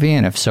the movie?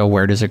 And if so,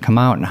 where does it come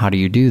out? And how do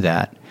you do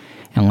that?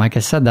 And like I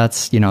said,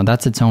 that's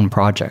its own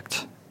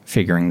project,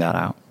 figuring that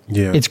out.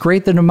 Yeah. It's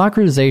great. The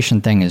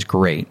democratization thing is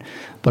great.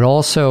 But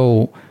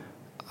also,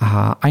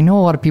 I know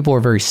a lot of people are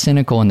very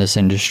cynical in this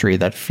industry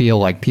that feel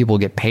like people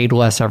get paid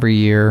less every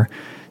year,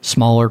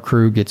 smaller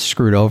crew gets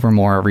screwed over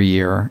more every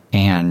year,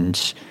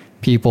 and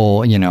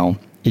people,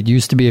 it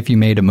used to be if you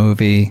made a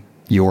movie,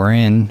 you were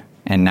in,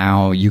 and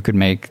now you could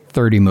make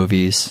 30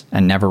 movies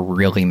and never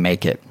really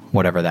make it,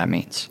 whatever that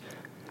means.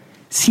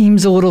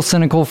 Seems a little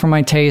cynical for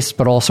my taste,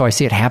 but also I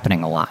see it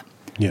happening a lot.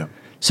 Yeah.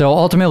 So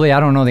ultimately, I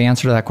don't know the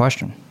answer to that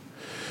question.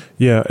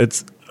 Yeah,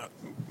 it's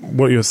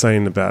what you're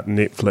saying about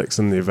Netflix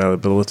and the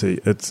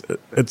availability. It's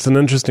an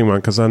interesting one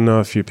because I know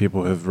a few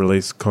people have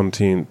released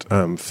content,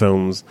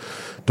 films,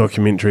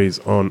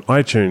 documentaries on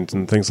iTunes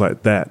and things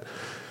like that.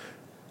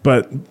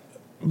 But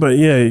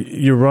yeah,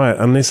 you're right.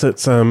 Unless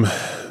it's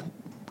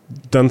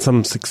done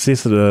some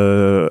success at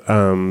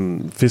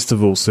a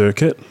festival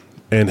circuit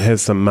and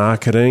has some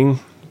marketing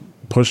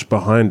push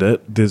behind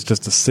it, there's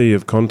just a sea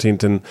of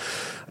content. And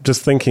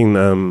just thinking,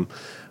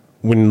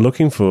 when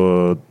looking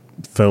for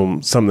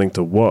something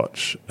to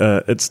watch,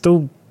 it's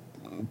still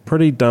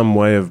pretty dumb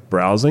way of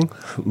browsing.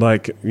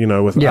 Like,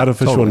 with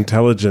artificial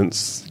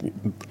intelligence,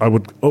 I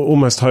would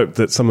almost hope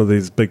that some of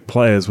these big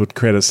players would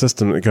create a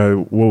system that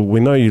go, well, we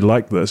know you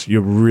like this,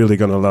 you're really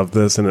going to love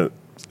this, and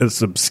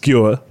it's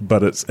obscure,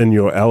 but it's in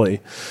your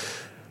alley.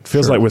 It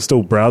feels like we're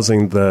still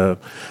browsing the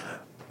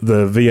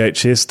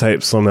VHS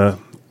tapes on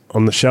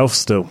the shelf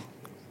still.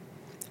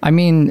 I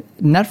mean,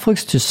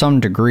 Netflix to some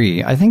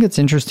degree, I think it's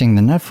interesting,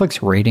 the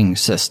Netflix rating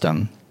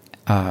system,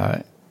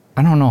 I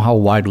don't know how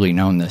widely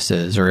known this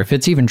is, or if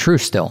it's even true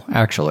still,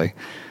 actually.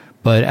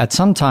 But at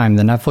some time,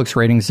 the Netflix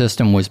rating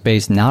system was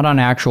based not on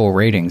actual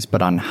ratings,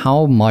 but on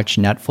how much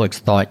Netflix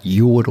thought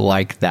you would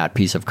like that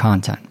piece of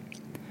content.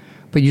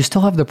 But you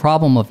still have the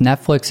problem of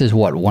Netflix is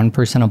what,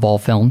 1% of all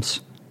films?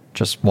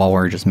 Just while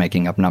we're just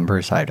making up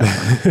numbers, I don't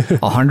know.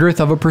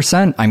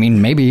 100%? I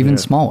mean, maybe even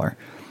smaller.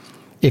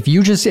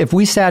 If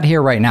we sat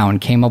here right now and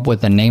came up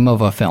with the name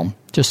of a film,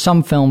 just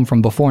some film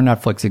from before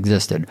Netflix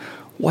existed,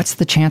 what's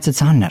the chance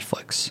it's on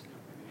Netflix?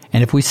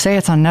 And if we say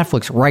it's on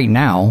Netflix right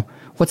now,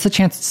 what's the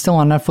chance it's still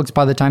on Netflix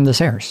by the time this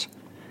airs?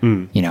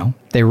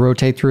 They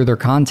rotate through their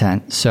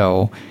content,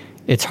 so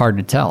it's hard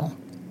to tell.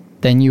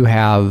 Then you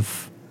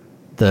have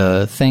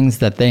the things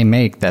that they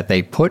make that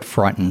they put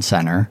front and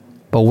center,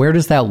 but where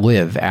does that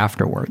live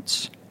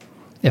afterwards?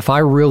 If I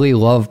really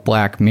love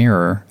Black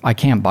Mirror, I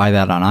can't buy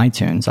that on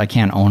iTunes. I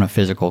can't own a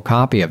physical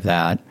copy of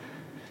that.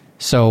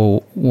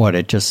 So what,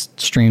 it just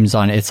streams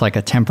on, it's like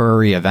a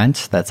temporary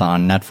event that's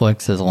on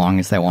Netflix as long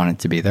as they want it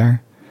to be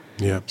there?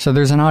 Yeah. So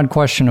there's an odd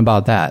question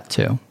about that,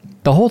 too.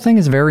 The whole thing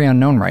is very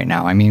unknown right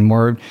now. I mean,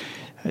 we're,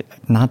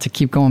 not to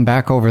keep going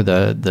back over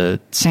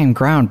the same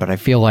ground, but I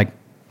feel like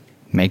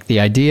make the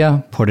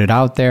idea, put it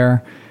out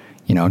there,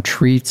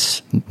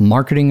 treats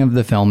marketing of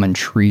the film and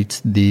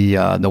treats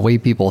the way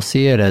people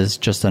see it as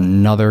just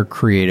another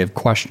creative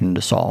question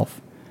to solve.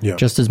 Yeah.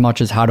 Just as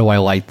much as how do I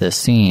light this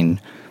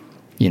scene?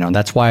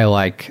 That's why I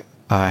like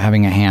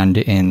having a hand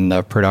in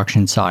the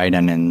production side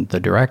and in the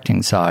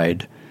directing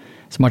side.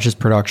 As much as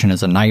production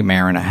is a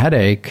nightmare and a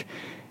headache,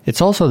 it's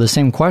also the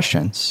same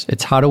questions.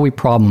 It's how do we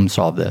problem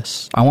solve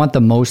this? I want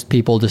the most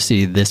people to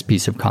see this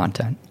piece of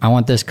content. I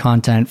want this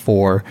content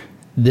for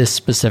this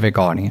specific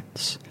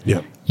audience.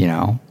 Yeah.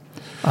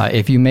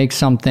 If you make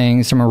some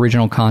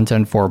original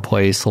content for a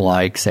place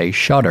like, say,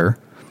 Shudder,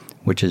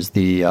 which is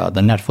the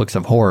Netflix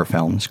of horror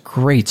films,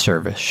 great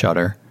service,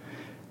 Shudder,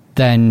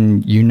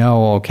 then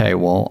okay,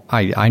 well,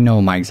 I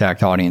know my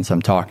exact audience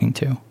I'm talking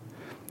to.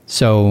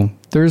 So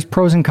there's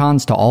pros and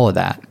cons to all of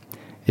that.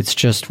 It's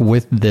just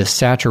with this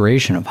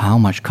saturation of how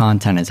much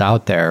content is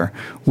out there,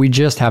 we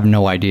just have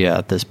no idea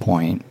at this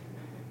point,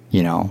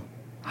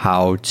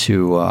 how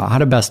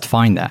to best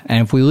find that.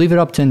 And if we leave it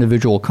up to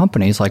individual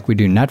companies like we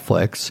do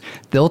Netflix,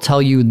 they'll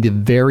tell you the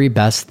very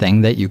best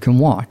thing that you can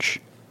watch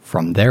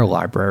from their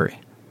library.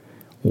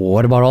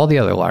 What about all the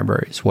other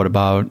libraries? What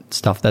about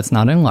stuff that's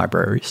not in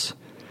libraries?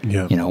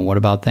 Yeah. What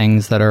about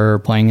things that are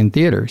playing in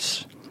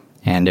theaters?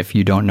 And if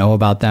you don't know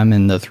about them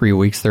in the 3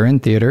 weeks they're in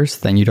theaters,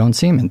 then you don't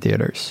see them in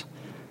theaters.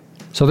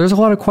 So there's a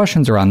lot of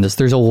questions around this.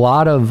 There's a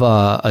lot of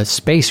a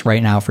space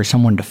right now for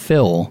someone to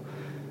fill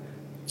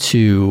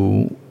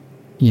to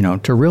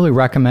really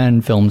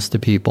recommend films to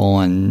people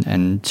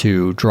and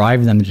to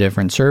drive them to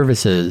different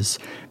services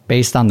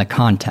based on the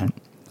content.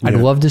 Yeah. I'd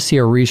love to see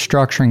a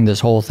restructuring this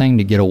whole thing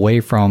to get away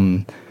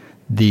from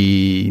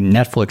the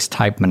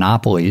Netflix-type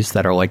monopolies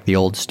that are like the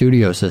old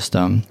studio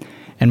system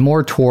and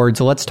more towards,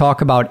 let's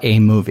talk about a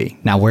movie.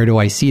 Now, where do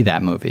I see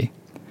that movie?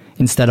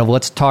 Instead of,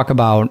 let's talk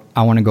about,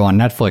 I want to go on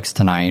Netflix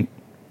tonight,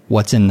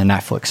 what's in the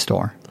Netflix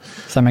store.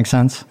 Does that make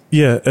sense?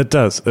 Yeah, it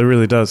does. It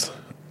really does.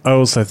 I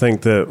also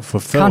think that for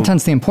film,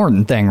 content's the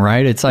important thing,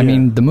 right? I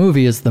mean, the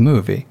movie is the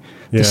movie.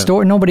 The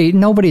story,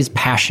 nobody's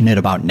passionate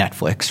about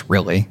Netflix,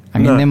 really. I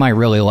mean, they might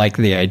really like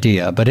the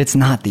idea, but it's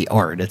not the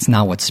art. It's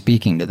not what's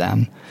speaking to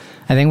them.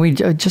 I think we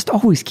just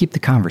always keep the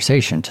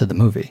conversation to the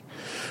movie.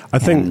 I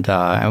think,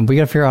 and we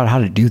got to figure out how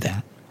to do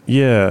that.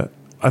 Yeah,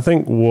 I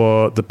think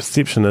what the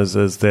perception is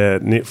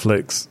that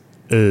Netflix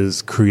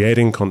is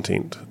creating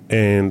content,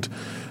 and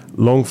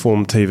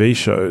long-form TV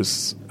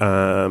shows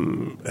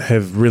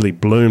have really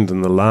bloomed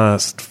in the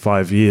last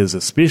 5 years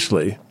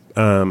especially,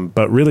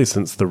 but really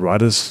since the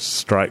writers'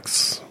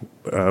 strikes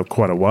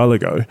quite a while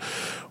ago,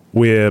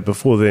 where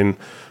before then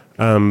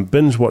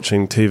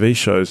binge-watching TV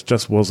shows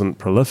just wasn't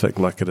prolific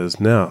like it is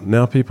now.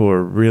 Now people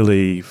are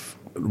really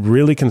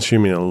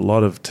consuming a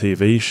lot of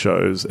TV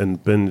shows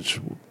and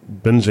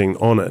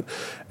binging on it.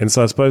 And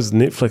so I suppose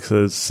Netflix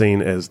is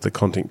seen as the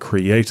content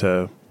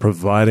creator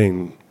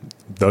providing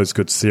those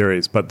good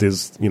series, but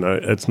there's,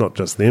 it's not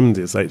just them.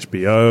 There's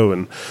HBO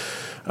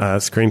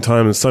and Screen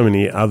Time and so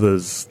many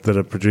others that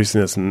are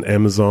producing this, and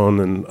Amazon,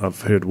 and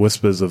I've heard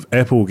whispers of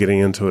Apple getting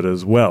into it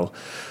as well.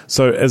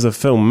 So as a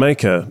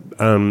filmmaker,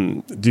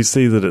 do you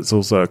see that it's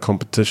also a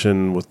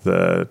competition with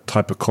the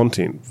type of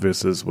content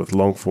versus with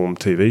long-form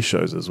TV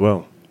shows as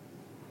well?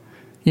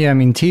 Yeah, I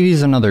mean,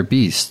 TV's another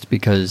beast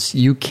because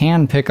you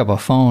can pick up a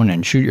phone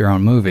and shoot your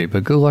own movie,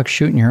 but good luck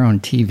shooting your own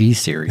TV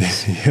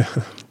series. Yeah.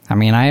 I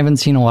mean, I haven't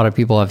seen a lot of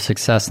people have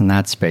success in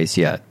that space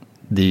yet.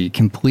 The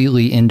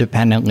completely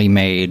independently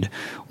made,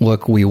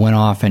 look, we went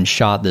off and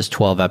shot this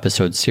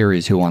 12-episode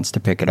series, who wants to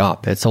pick it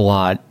up? It's a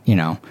lot,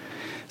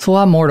 it's a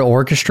lot more to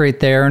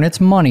orchestrate there, and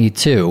it's money,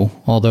 too.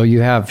 Although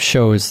you have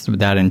shows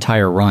that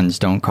entire runs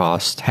don't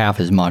cost half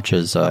as much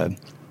as a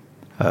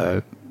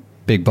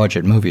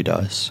big-budget movie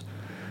does.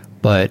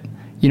 But,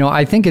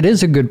 I think it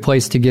is a good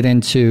place to get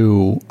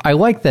into. I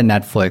like that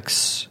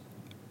Netflix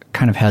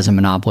kind of has a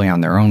monopoly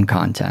on their own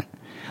content.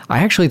 I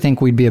actually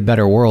think we'd be a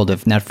better world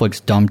if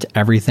Netflix dumped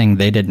everything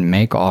they didn't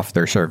make off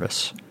their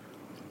service.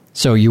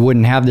 So you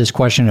wouldn't have this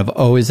question of,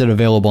 is it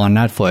available on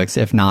Netflix?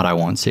 If not, I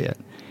won't see it.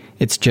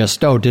 It's just,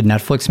 did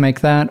Netflix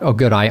make that? Oh,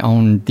 good, I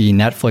own the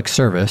Netflix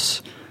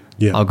service.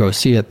 Yeah. I'll go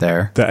see it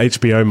there. The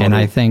HBO model. And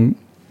I think...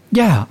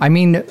 Yeah, I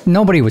mean,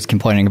 nobody was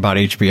complaining about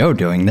HBO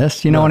doing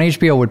this. And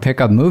HBO would pick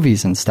up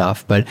movies and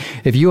stuff. But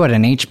if you had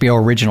an HBO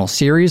original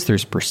series,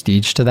 there's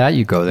prestige to that.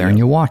 You go there and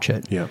you watch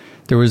it. Yeah.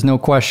 There was no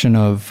question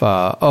of,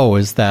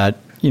 is that,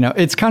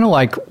 it's kind of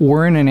like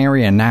we're in an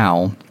area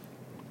now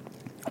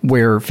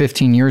where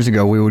 15 years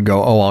ago we would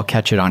go, I'll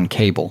catch it on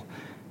cable.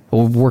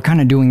 Well, we're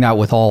kind of doing that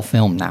with all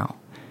film now.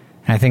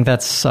 And I think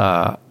that's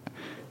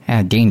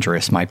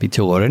dangerous might be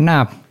too loaded.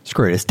 Nah,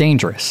 screw it. It's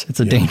dangerous. It's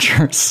a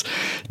dangerous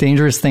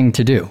thing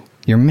to do.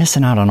 You're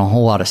missing out on a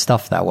whole lot of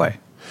stuff that way.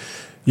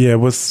 Yeah,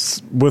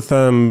 with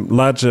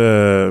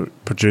larger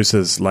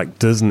producers like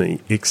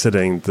Disney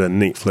exiting the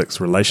Netflix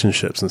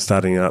relationships and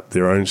starting up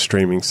their own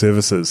streaming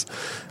services,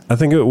 I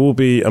think it will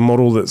be a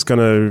model that's going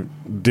to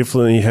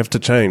definitely have to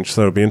change.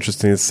 So it'll be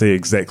interesting to see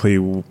exactly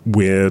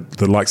where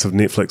the likes of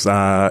Netflix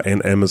are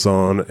and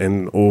Amazon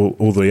and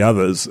all the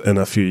others in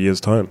a few years'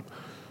 time.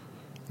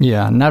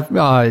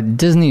 Yeah,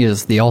 Disney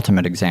is the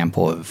ultimate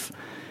example of,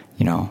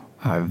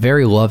 a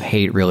very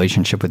love-hate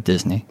relationship with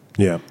Disney.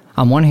 Yeah.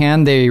 On one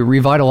hand, they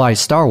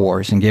revitalized Star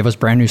Wars and gave us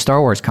brand new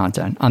Star Wars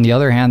content. On the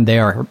other hand, they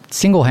are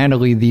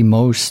single-handedly the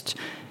most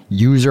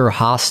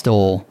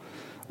user-hostile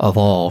of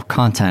all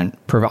content.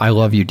 I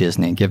love you,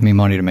 Disney. Give me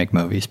money to make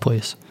movies,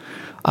 please.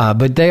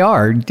 But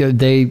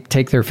they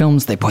take their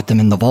films, they put them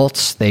in the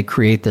vaults, they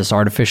create this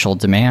artificial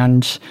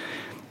demand.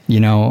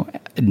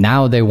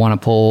 Now they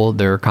want to pull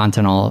their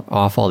content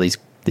off all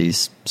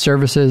these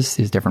services,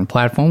 these different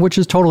platforms, which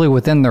is totally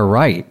within their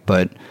right,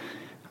 but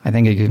I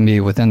think it can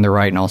be within their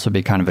right and also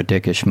be kind of a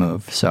dickish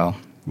move. So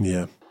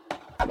yeah.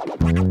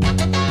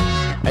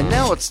 And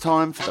now it's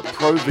time for the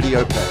Pro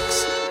Video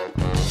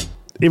Picks.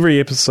 Every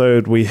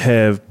episode we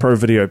have Pro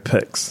Video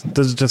Picks.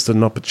 This is just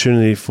an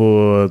opportunity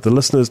for the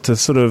listeners to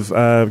sort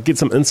of get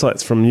some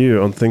insights from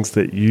you on things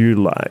that you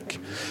like.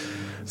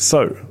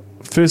 So,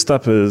 first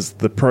up is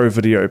the Pro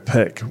Video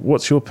Pick.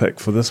 What's your pick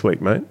for this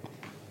week, mate?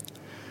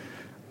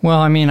 Well,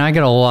 I mean, I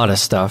get a lot of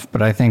stuff,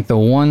 but I think the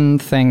one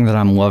thing that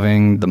I'm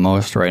loving the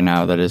most right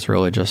now that is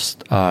really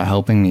just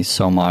helping me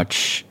so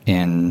much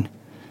in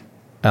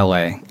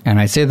LA, and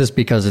I say this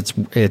because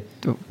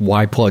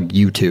why plug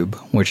YouTube,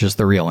 which is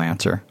the real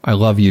answer. I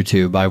love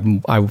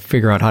YouTube. I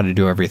figure out how to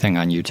do everything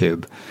on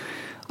YouTube.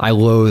 I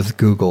loathe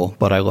Google,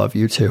 but I love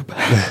YouTube.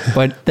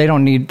 But they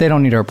don't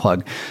need our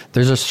plug.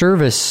 There's a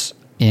service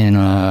in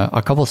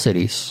a couple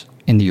cities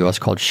in the U.S.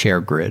 called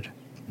ShareGrid.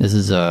 This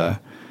is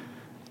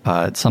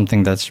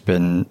something that's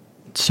been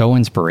so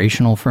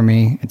inspirational for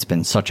me. It's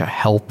been such a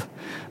help.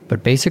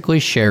 But basically,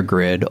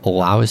 ShareGrid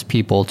allows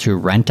people to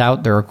rent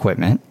out their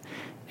equipment.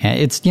 And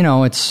it's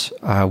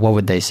what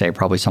would they say?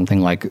 Probably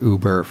something like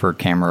Uber for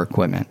camera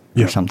equipment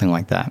or something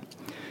like that.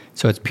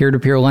 So it's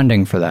peer-to-peer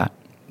lending for that.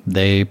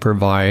 They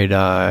provide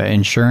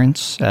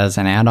insurance as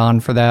an add-on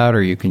for that,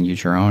 or you can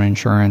use your own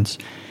insurance.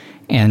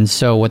 And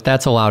so what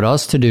that's allowed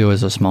us to do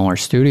as a smaller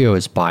studio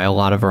is buy a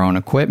lot of our own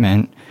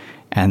equipment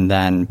and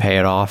then pay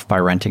it off by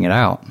renting it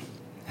out.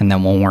 And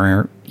then when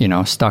we're,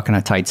 stuck in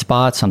a tight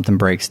spot, something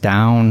breaks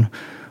down,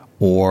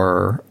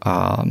 or,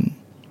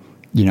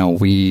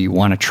 we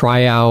want to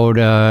try out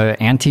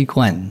antique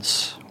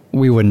lens.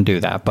 We wouldn't do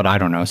that, but I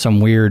don't know, some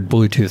weird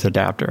Bluetooth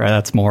adapter.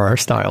 That's more our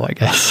style, I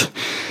guess.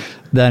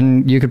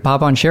 Then you could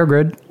pop on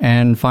ShareGrid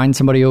and find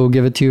somebody who will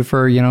give it to you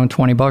for,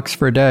 $20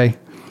 for a day.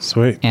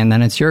 Sweet. And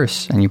then it's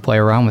yours, and you play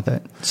around with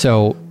it.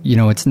 So,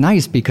 it's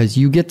nice because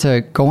you get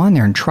to go on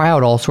there and try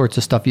out all sorts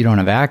of stuff you don't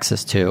have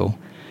access to.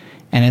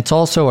 And it's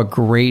also a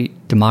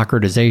great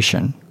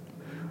democratization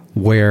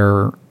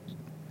where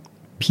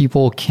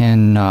people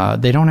can,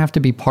 they don't have to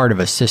be part of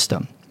a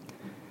system.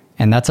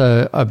 And that's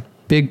a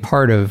big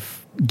part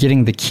of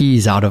getting the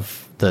keys out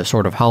of the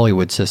sort of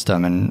Hollywood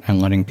system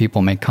and letting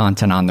people make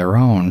content on their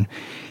own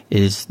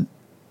is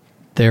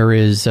there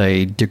is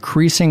a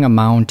decreasing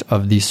amount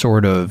of the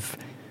sort of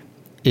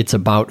it's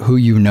about who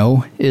you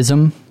know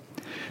ism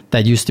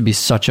that used to be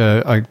such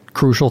a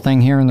crucial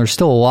thing here, and there's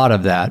still a lot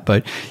of that,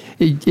 but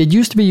it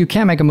used to be you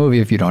can't make a movie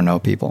if you don't know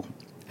people.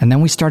 And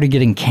then we started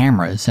getting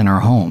cameras in our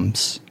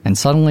homes, and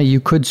suddenly you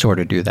could sort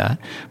of do that.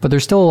 But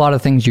there's still a lot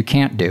of things you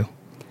can't do.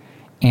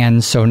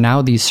 And so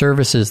now these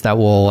services that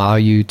will allow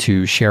you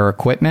to share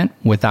equipment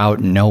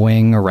without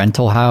knowing a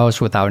rental house,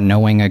 without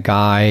knowing a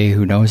guy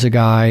who knows a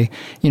guy,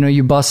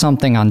 you bust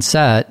something on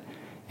set,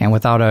 and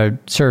without a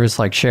service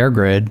like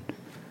ShareGrid,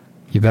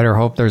 you better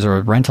hope there's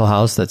a rental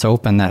house that's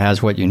open that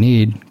has what you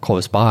need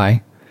close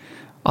by.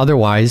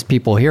 Otherwise,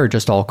 people here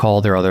just all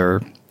call their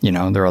other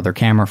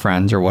camera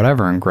friends or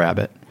whatever and grab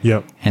it.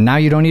 Yep. And now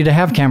you don't need to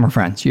have camera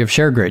friends. You have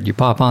ShareGrid. You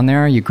pop on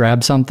there, you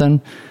grab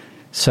something.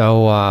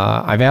 So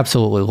I've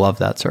absolutely loved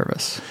that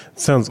service.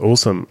 Sounds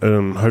awesome.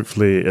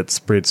 Hopefully it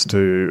spreads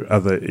to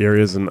other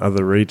areas and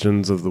other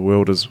regions of the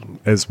world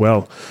as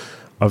well.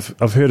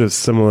 I've heard of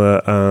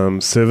similar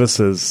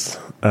services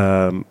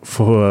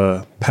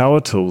for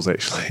power tools,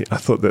 actually. I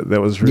thought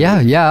that was really...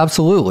 Yeah,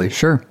 absolutely.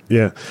 Sure.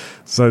 Yeah.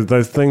 So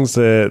those things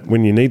that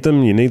when you need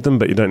them,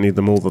 but you don't need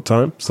them all the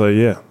time. So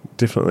yeah,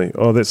 definitely.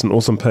 Oh, that's an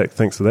awesome pick.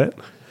 Thanks for that.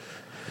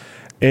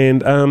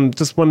 And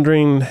just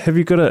wondering, have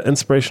you got an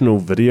inspirational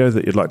video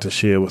that you'd like to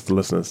share with the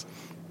listeners?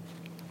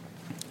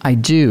 I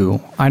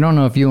do. I don't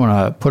know if you want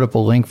to put up a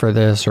link for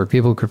this, or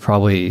people could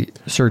probably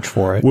search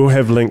for it. We'll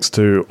have links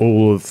to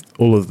all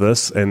of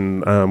this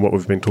and what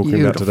we've been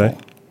talking about today.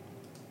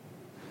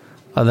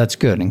 That's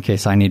good, in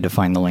case I need to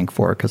find the link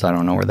for it, because I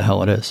don't know where the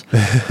hell it is.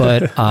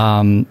 But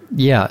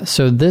yeah,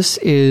 so this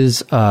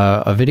is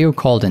a video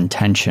called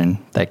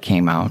Intention that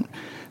came out.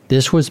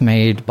 This was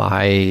made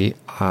by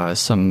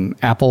some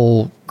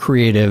Apple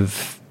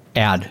creative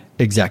ad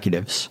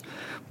executives,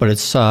 but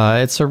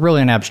it's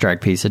really an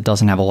abstract piece. It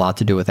doesn't have a lot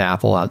to do with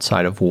Apple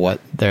outside of what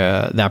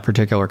that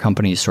particular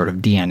company's sort of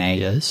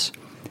DNA is.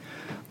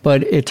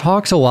 But it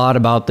talks a lot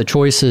about the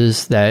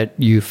choices that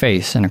you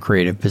face in a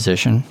creative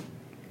position,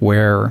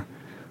 where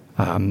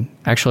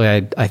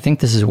actually I think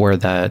this is where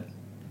that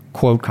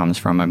quote comes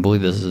from. I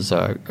believe this is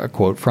a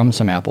quote from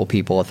some Apple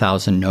people: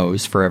 1,000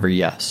 no's for every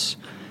yes.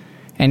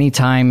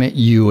 Anytime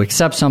you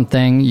accept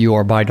something, you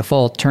are by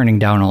default turning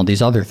down all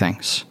these other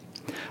things.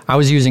 I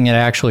was using it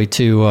actually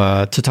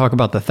to talk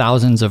about the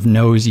thousands of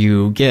no's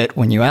you get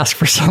when you ask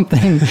for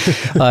something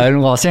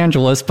in Los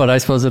Angeles, but I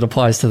suppose it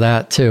applies to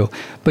that too.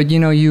 But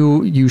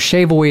you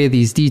shave away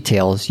these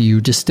details,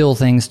 you distill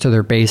things to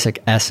their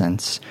basic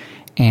essence,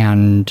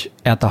 and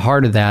at the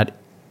heart of that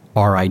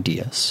are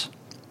ideas.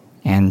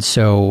 And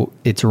so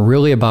it's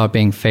really about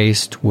being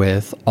faced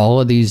with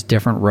all of these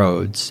different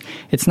roads.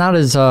 It's not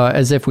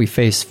as if we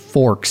face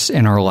forks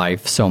in our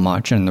life so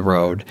much in the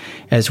road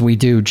as we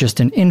do just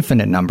an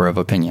infinite number of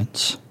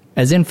opinions.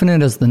 As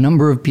infinite as the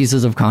number of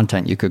pieces of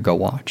content you could go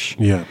watch.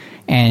 Yeah.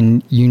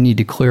 And you need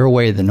to clear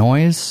away the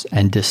noise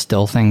and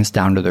distill things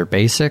down to their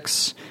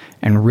basics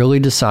and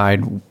really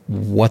decide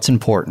what's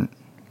important.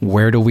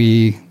 Where do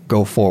we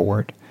go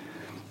forward?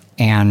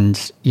 And,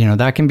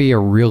 that can be a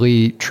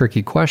really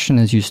tricky question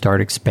as you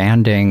start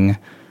expanding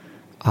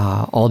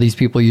all these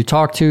people you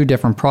talk to,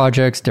 different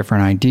projects,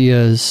 different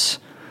ideas.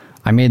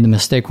 I made the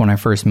mistake when I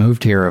first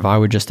moved here of I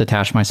would just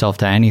attach myself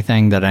to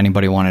anything that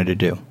anybody wanted to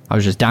do. I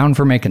was just down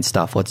for making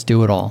stuff. Let's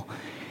do it all.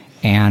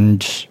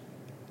 And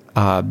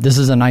this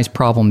is a nice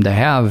problem to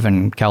have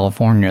in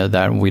California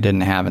that we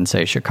didn't have in,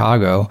 say,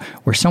 Chicago,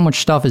 where so much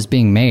stuff is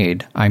being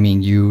made. I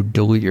mean, you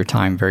dilute your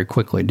time very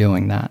quickly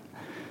doing that.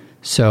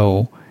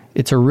 So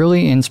it's a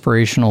really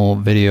inspirational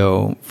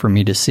video for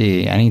me to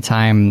see.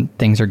 Anytime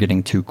things are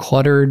getting too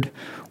cluttered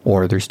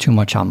or there's too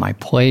much on my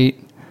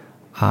plate,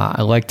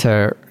 I like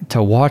to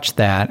watch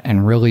that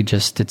and really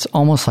it's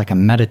almost like a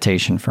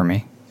meditation for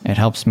me. It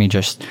helps me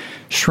just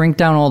shrink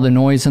down all the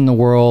noise in the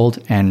world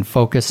and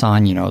focus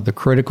on, the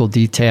critical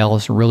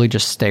details, really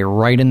just stay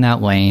right in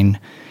that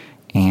lane.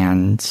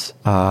 And,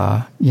 just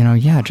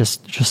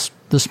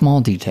the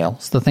small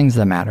details, the things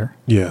that matter.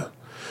 Yeah.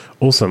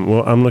 Awesome.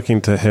 Well, I'm looking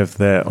to have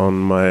that on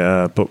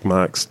my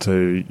bookmarks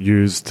to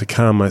use to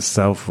calm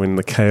myself when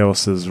the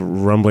chaos is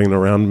rumbling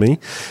around me.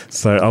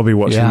 So I'll be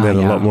watching that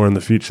a lot more in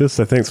the future.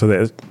 So thanks for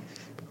that.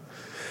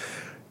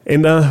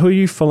 And who are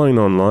you following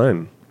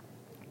online?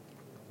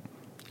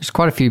 There's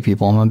quite a few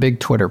people. I'm a big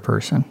Twitter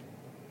person.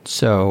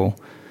 So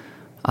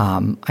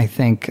I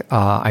think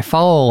I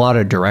follow a lot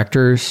of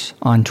directors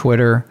on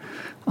Twitter.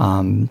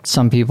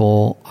 Some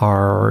people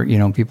are,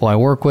 people I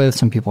work with.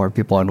 Some people are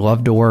people I'd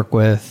love to work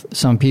with.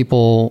 Some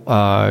people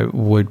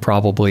would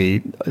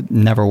probably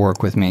never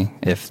work with me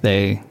if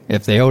they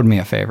owed me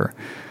a favor.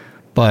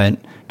 But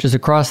just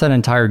across that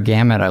entire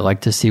gamut, I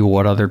like to see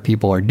what other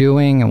people are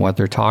doing and what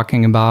they're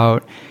talking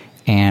about,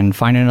 and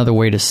find another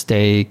way to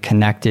stay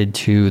connected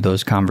to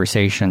those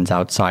conversations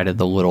outside of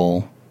the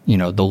little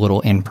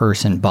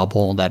in-person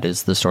bubble that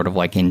is the sort of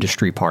like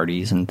industry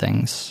parties and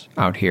things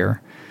out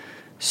here.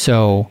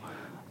 So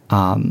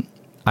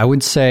I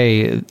would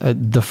say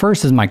the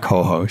first is my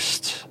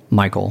co-host,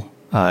 Michael.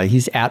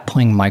 He's at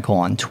Playing Michael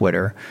on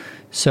Twitter.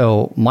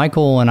 So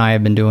Michael and I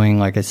have been doing,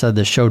 like I said,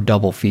 the show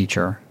Double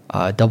Feature.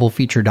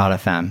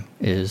 Doublefeature.fm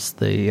is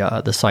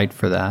the site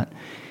for that.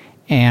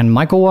 And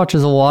Michael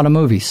watches a lot of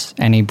movies,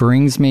 and he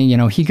brings me,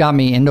 he got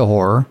me into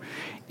horror,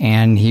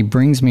 and he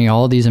brings me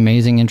all these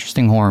amazing,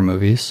 interesting horror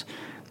movies.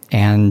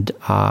 And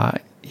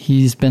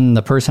he's been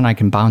the person I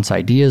can bounce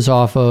ideas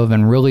off of,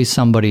 and really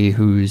somebody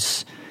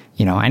who's,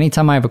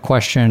 anytime I have a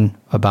question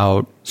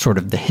about sort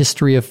of the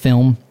history of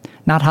film,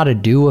 not how to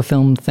do a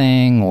film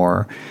thing,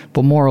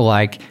 but more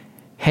like,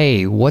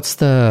 hey, what's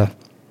the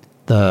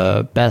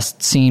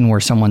best scene where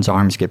someone's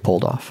arms get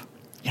pulled off?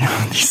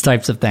 These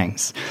types of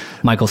things.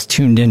 Michael's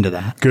tuned into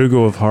that.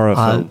 Google of horror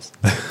films.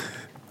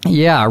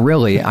 Yeah,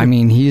 really. I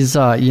mean, he's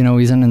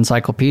an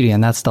encyclopedia,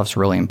 and that stuff's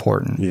really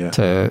important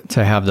to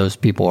have those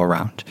people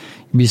around.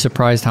 You'd be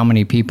surprised how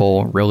many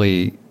people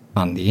really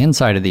on the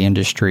inside of the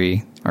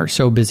industry are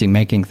so busy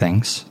making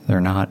things.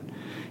 They're not,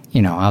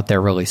 out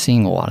there really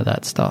seeing a lot of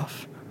that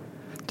stuff.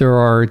 There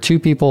are two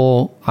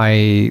people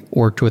I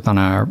worked with on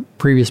a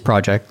previous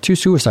project, two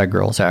Suicide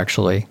Girls,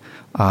 actually.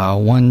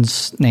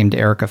 One's named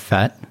Erica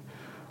Fett.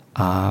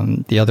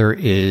 The other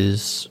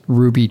is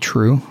Ruby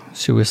True,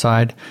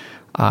 Suicide.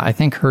 I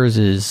think hers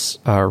is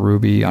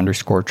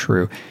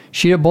Ruby_True.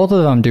 Both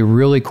of them do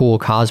really cool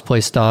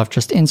cosplay stuff,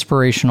 just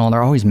inspirational.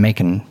 They're always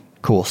making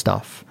cool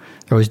stuff.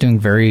 They're always doing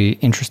very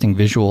interesting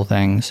visual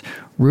things.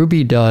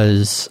 Ruby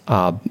does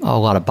a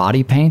lot of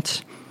body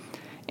paint,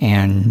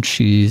 and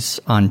she's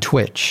on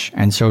Twitch.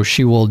 And so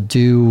she will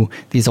do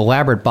these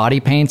elaborate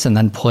body paints and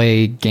then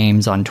play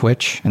games on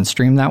Twitch and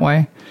stream that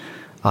way.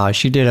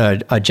 She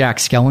did a Jack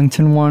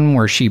Skellington one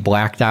where she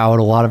blacked out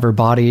a lot of her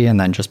body and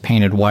then just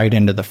painted white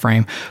into the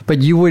frame.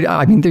 But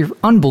they're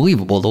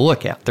unbelievable to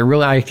look at. They're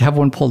really, I have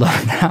one pulled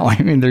up now.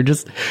 I mean,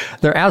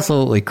 they're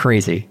absolutely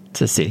crazy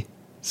to see.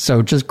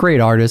 So just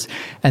great artists.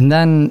 And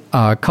then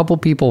a couple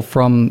people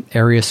from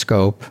Area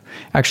Scope,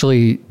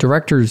 actually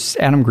directors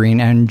Adam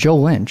Green and Joe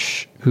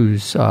Lynch,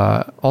 who's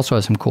also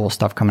has some cool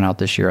stuff coming out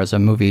this year, has a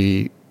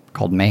movie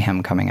called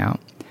Mayhem coming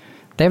out.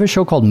 They have a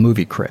show called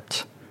Movie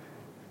Crypt.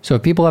 So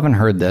if people haven't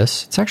heard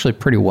this, it's actually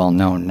pretty well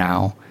known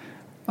now.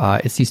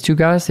 It's these two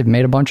guys. They've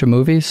made a bunch of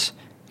movies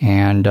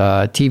and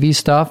TV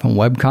stuff and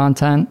web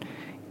content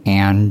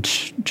and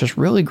just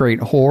really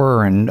great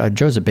horror. And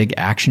Joe's a big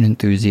action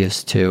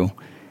enthusiast too.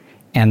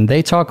 And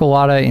they talk a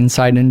lot of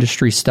inside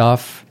industry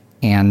stuff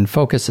and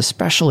focus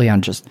especially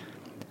on just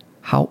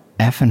how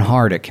effing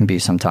hard it can be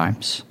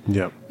sometimes.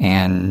 Yep.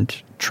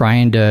 And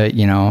trying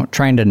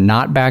to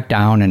not back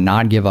down and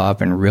not give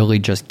up and really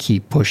just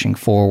keep pushing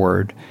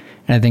forward.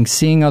 And I think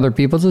seeing other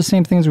people, it's the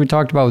same things we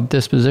talked about with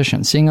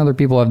disposition. Seeing other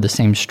people have the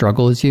same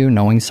struggle as you,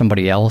 knowing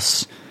somebody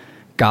else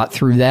got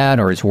through that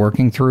or is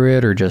working through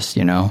it or just,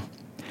 the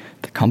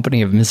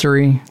company of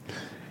misery,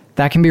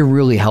 that can be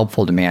really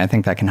helpful to me. I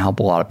think that can help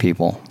a lot of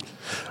people.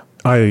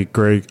 I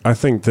agree. I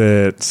think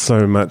that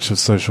so much of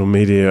social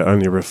media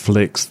only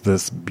reflects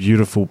this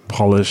beautiful,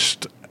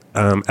 polished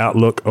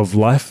outlook of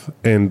life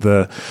and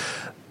the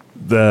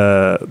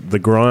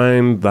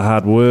grind, the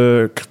hard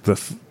work,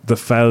 the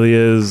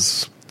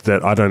failures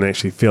that I don't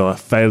actually feel are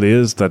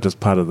failures. They're just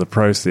part of the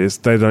process.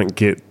 They don't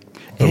get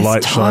the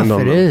light shined on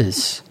them. It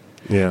is.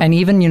 Yeah. And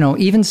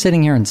even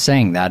sitting here and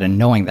saying that and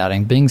knowing that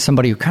and being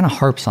somebody who kind of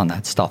harps on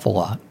that stuff a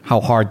lot, how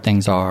hard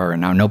things are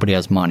and how nobody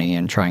has money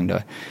and trying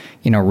to,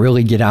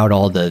 really get out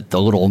all the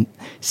little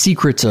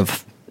secrets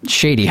of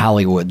shady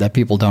Hollywood that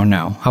people don't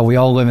know, how we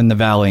all live in the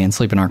valley and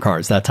sleep in our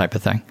cars, that type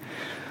of thing.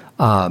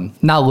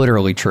 Not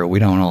literally true. We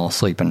don't all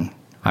sleep in.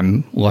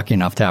 I'm lucky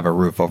enough to have a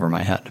roof over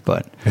my head,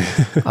 but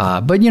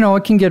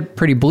it can get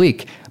pretty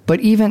bleak. But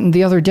even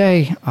the other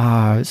day,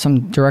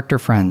 some director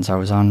friends, I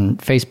was on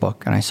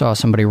Facebook and I saw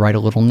somebody write a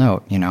little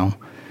note,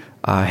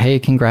 hey,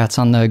 congrats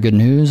on the good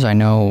news. I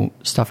know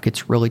stuff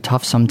gets really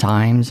tough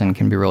sometimes and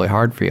can be really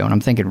hard for you. And I'm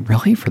thinking,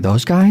 really? For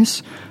those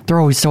guys? They're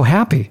always so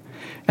happy.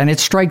 And it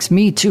strikes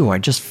me too. I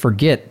just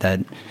forget that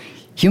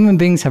human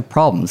beings have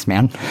problems,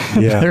 man.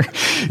 Yeah.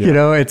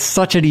 It's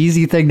such an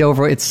easy thing to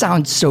overlook. It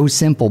sounds so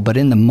simple, but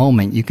in the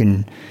moment you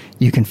can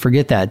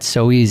forget that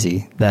so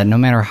easy, that no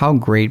matter how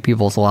great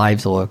people's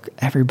lives look,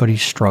 everybody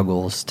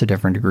struggles to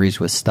different degrees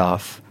with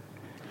stuff.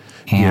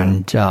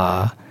 And,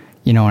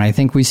 and I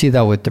think we see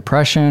that with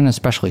depression,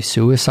 especially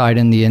suicide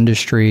in the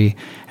industry.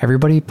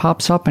 Everybody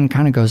pops up and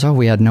kind of goes, oh,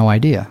 we had no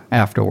idea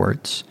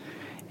afterwards.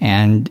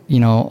 And, a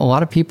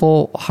lot of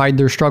people hide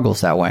their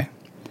struggles that way.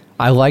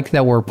 I like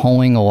that we're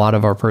pulling a lot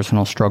of our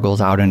personal struggles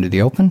out into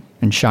the open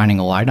and shining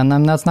a light on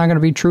them. That's not going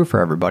to be true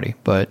for everybody,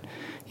 but,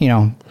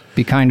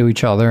 be kind to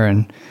each other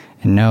and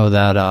know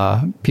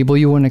that people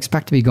you wouldn't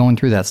expect to be going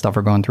through that stuff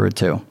are going through it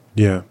too.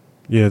 Yeah.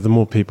 Yeah, the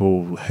more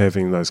people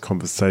having those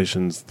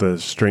conversations, the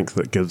strength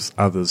that gives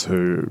others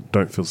who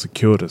don't feel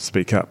secure to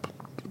speak up,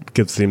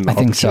 gives them the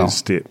opportunity to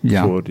step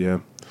forward. Yeah,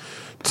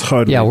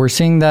 totally. Yeah, we're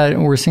seeing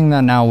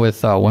that now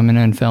with women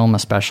in film,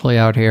 especially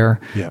out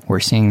here. Yeah. We're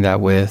seeing that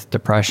with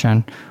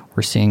depression.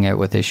 We're seeing it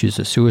with issues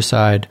of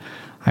suicide.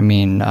 I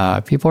mean,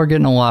 people are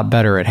getting a lot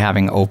better at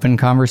having open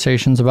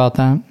conversations about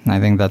that. And I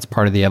think that's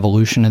part of the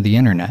evolution of the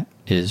internet,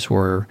 is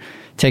we're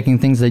taking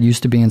things that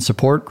used to be in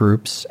support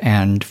groups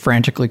and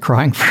frantically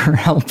crying for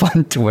help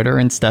on Twitter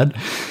instead.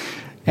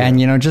 And,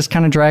 just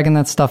kind of dragging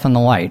that stuff in the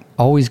light.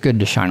 Always good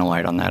to shine a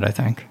light on that, I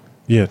think.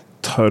 Yeah,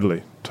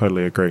 totally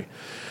agree.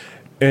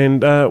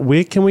 And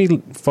where can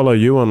we follow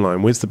you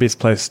online? Where's the best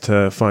place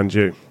to find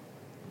you?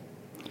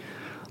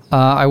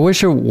 I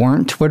wish it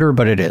weren't Twitter,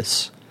 but it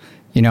is.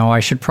 I'm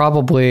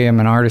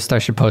an artist, I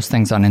should post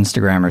things on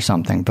Instagram or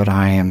something, but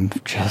I am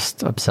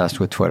just obsessed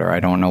with Twitter.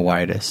 I don't know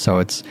why it is. So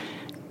it's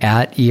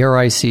at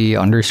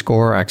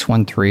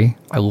ERIC_X13.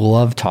 I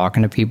love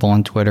talking to people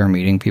on Twitter,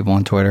 meeting people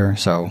on Twitter.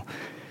 So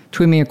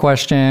tweet me a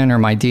question, or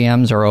my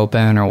DMs are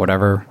open or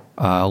whatever.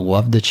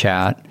 Love to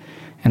chat.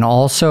 And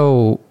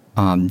also,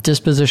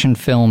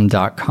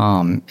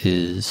 dispositionfilm.com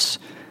is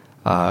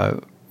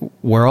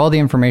where all the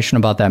information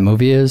about that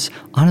movie is.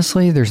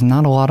 Honestly, there's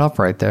not a lot up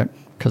right there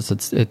because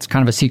it's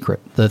kind of a secret.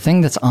 The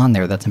thing that's on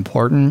there that's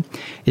important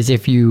is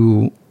if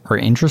you are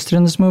interested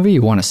in this movie,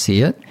 you want to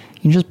see it,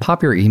 you can just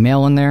pop your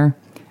email in there,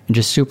 and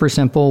just super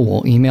simple,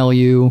 we'll email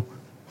you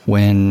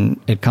when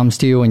it comes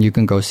to you and you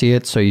can go see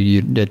it, so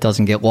it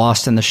doesn't get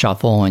lost in the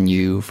shuffle and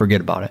you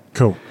forget about it.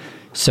 Cool.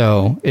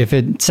 So if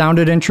it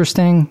sounded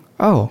interesting,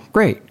 oh,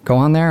 great, go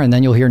on there, and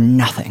then you'll hear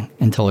nothing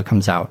until it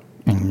comes out.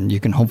 And you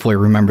can hopefully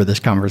remember this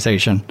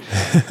conversation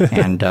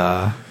and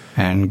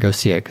go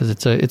see it, because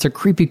it's a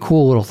creepy,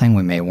 cool little thing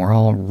we made. We're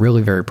all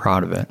really very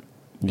proud of it.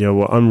 Yeah,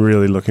 well, I'm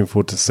really looking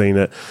forward to seeing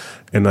it.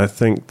 And I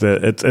think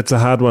that it's a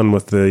hard one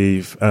with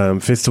the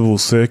festival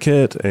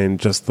circuit and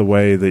just the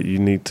way that you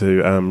need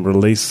to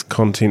release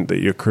content that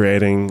you're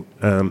creating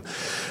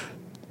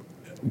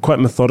quite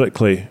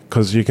methodically,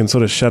 because you can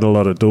sort of shut a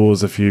lot of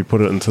doors if you put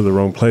it into the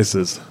wrong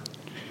places.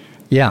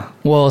 Yeah,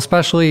 well,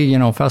 especially,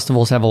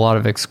 festivals have a lot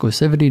of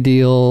exclusivity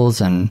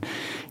deals, and,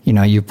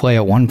 you play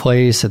at one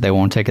place that they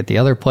won't take at the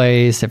other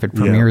place if it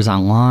premieres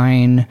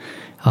online.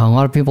 A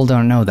lot of people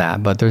don't know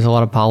that, but there's a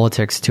lot of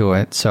politics to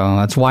it, so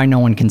that's why no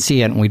one can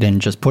see it, and we didn't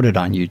just put it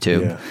on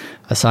YouTube. Yeah.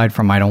 Aside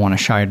from I don't want to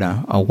shine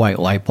a white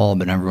light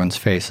bulb in everyone's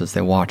face as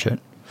they watch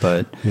it.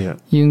 But you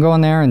can go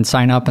in there and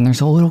sign up, and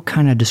there's a little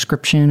kind of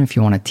description if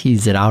you want to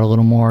tease it out a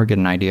little more, get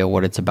an idea of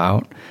what it's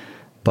about.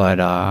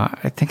 But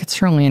I think it's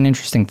certainly an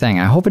interesting thing.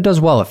 I hope it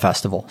does well at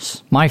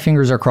festivals. My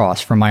fingers are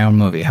crossed for my own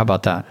movie. How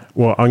about that?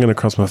 Well, I'm going to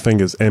cross my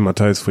fingers and my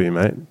toes for you,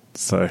 mate.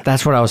 So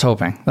That's what I was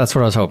hoping.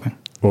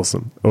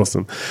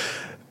 Awesome.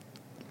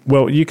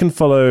 Well, you can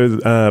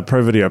follow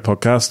Pro Video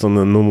Podcast on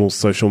the normal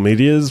social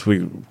medias.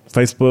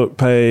 Facebook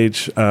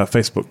page,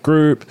 Facebook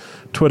group,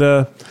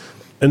 Twitter,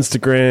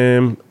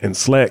 Instagram, and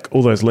Slack.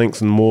 All those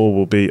links and more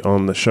will be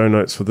on the show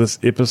notes for this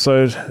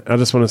episode. I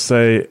just want to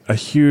say a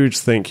huge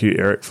thank you,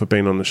 Eric, for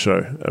being on the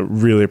show. I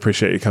really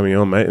appreciate you coming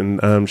on, mate,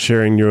 and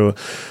sharing your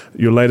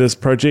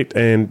latest project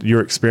and your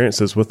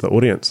experiences with the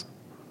audience.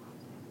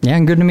 Yeah,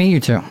 and good to meet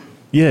you too.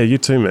 Yeah, you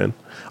too, man.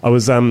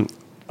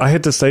 I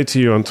had to say to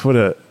you on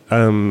Twitter,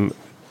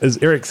 is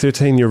Eric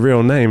 13 your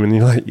real name? And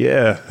you're like,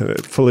 yeah,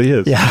 it fully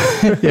is.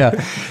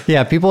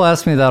 Yeah. People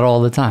ask me that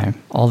all the time.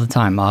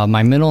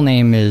 My middle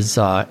name is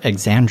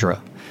Exandra,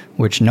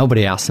 which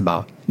nobody asks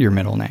about your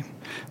middle name.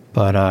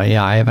 But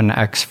I have an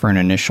X for an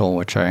initial,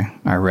 which I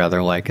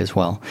rather like as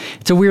well.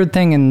 It's a weird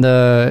thing in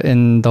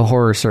the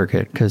horror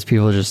circuit, because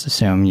people just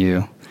assume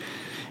you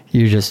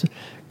just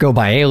go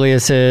by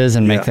aliases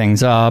and make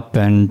things up,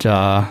 and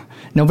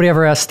nobody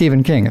ever asked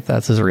Stephen King if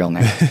that's his real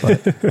name.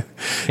 But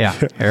yeah,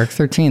 Eric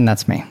 13,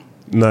 that's me.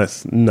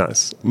 Nice.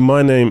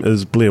 My name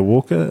is Blair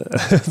Walker.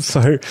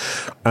 So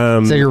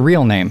your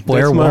real name,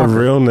 Blair Walker? That's my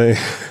real name.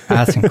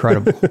 That's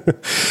incredible.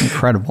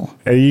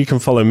 You can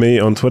follow me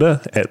on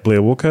Twitter at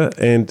Blair Walker.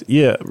 And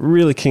yeah,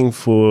 really keen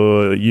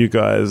for you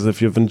guys.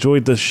 If you've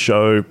enjoyed this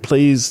show,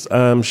 please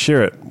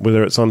share it,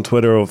 whether it's on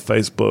Twitter or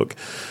Facebook.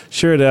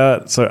 Share it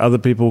out so other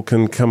people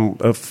can come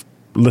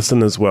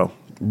listen as well.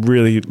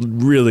 Really,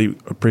 really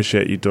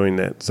appreciate you doing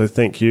that. So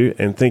thank you,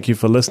 and thank you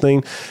for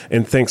listening.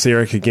 And thanks,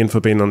 Eric, again for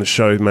being on the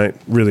show, mate.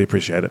 Really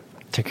appreciate it.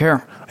 Take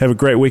care. Have a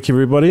great week,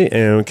 everybody,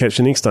 and we'll catch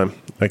you next time.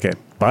 Okay,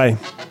 bye.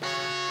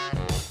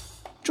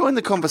 Join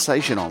the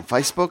conversation on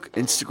Facebook,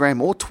 Instagram,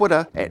 or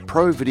Twitter at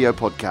Pro Video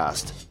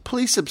Podcast.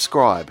 Please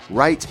subscribe,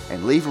 rate,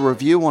 and leave a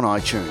review on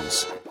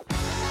iTunes.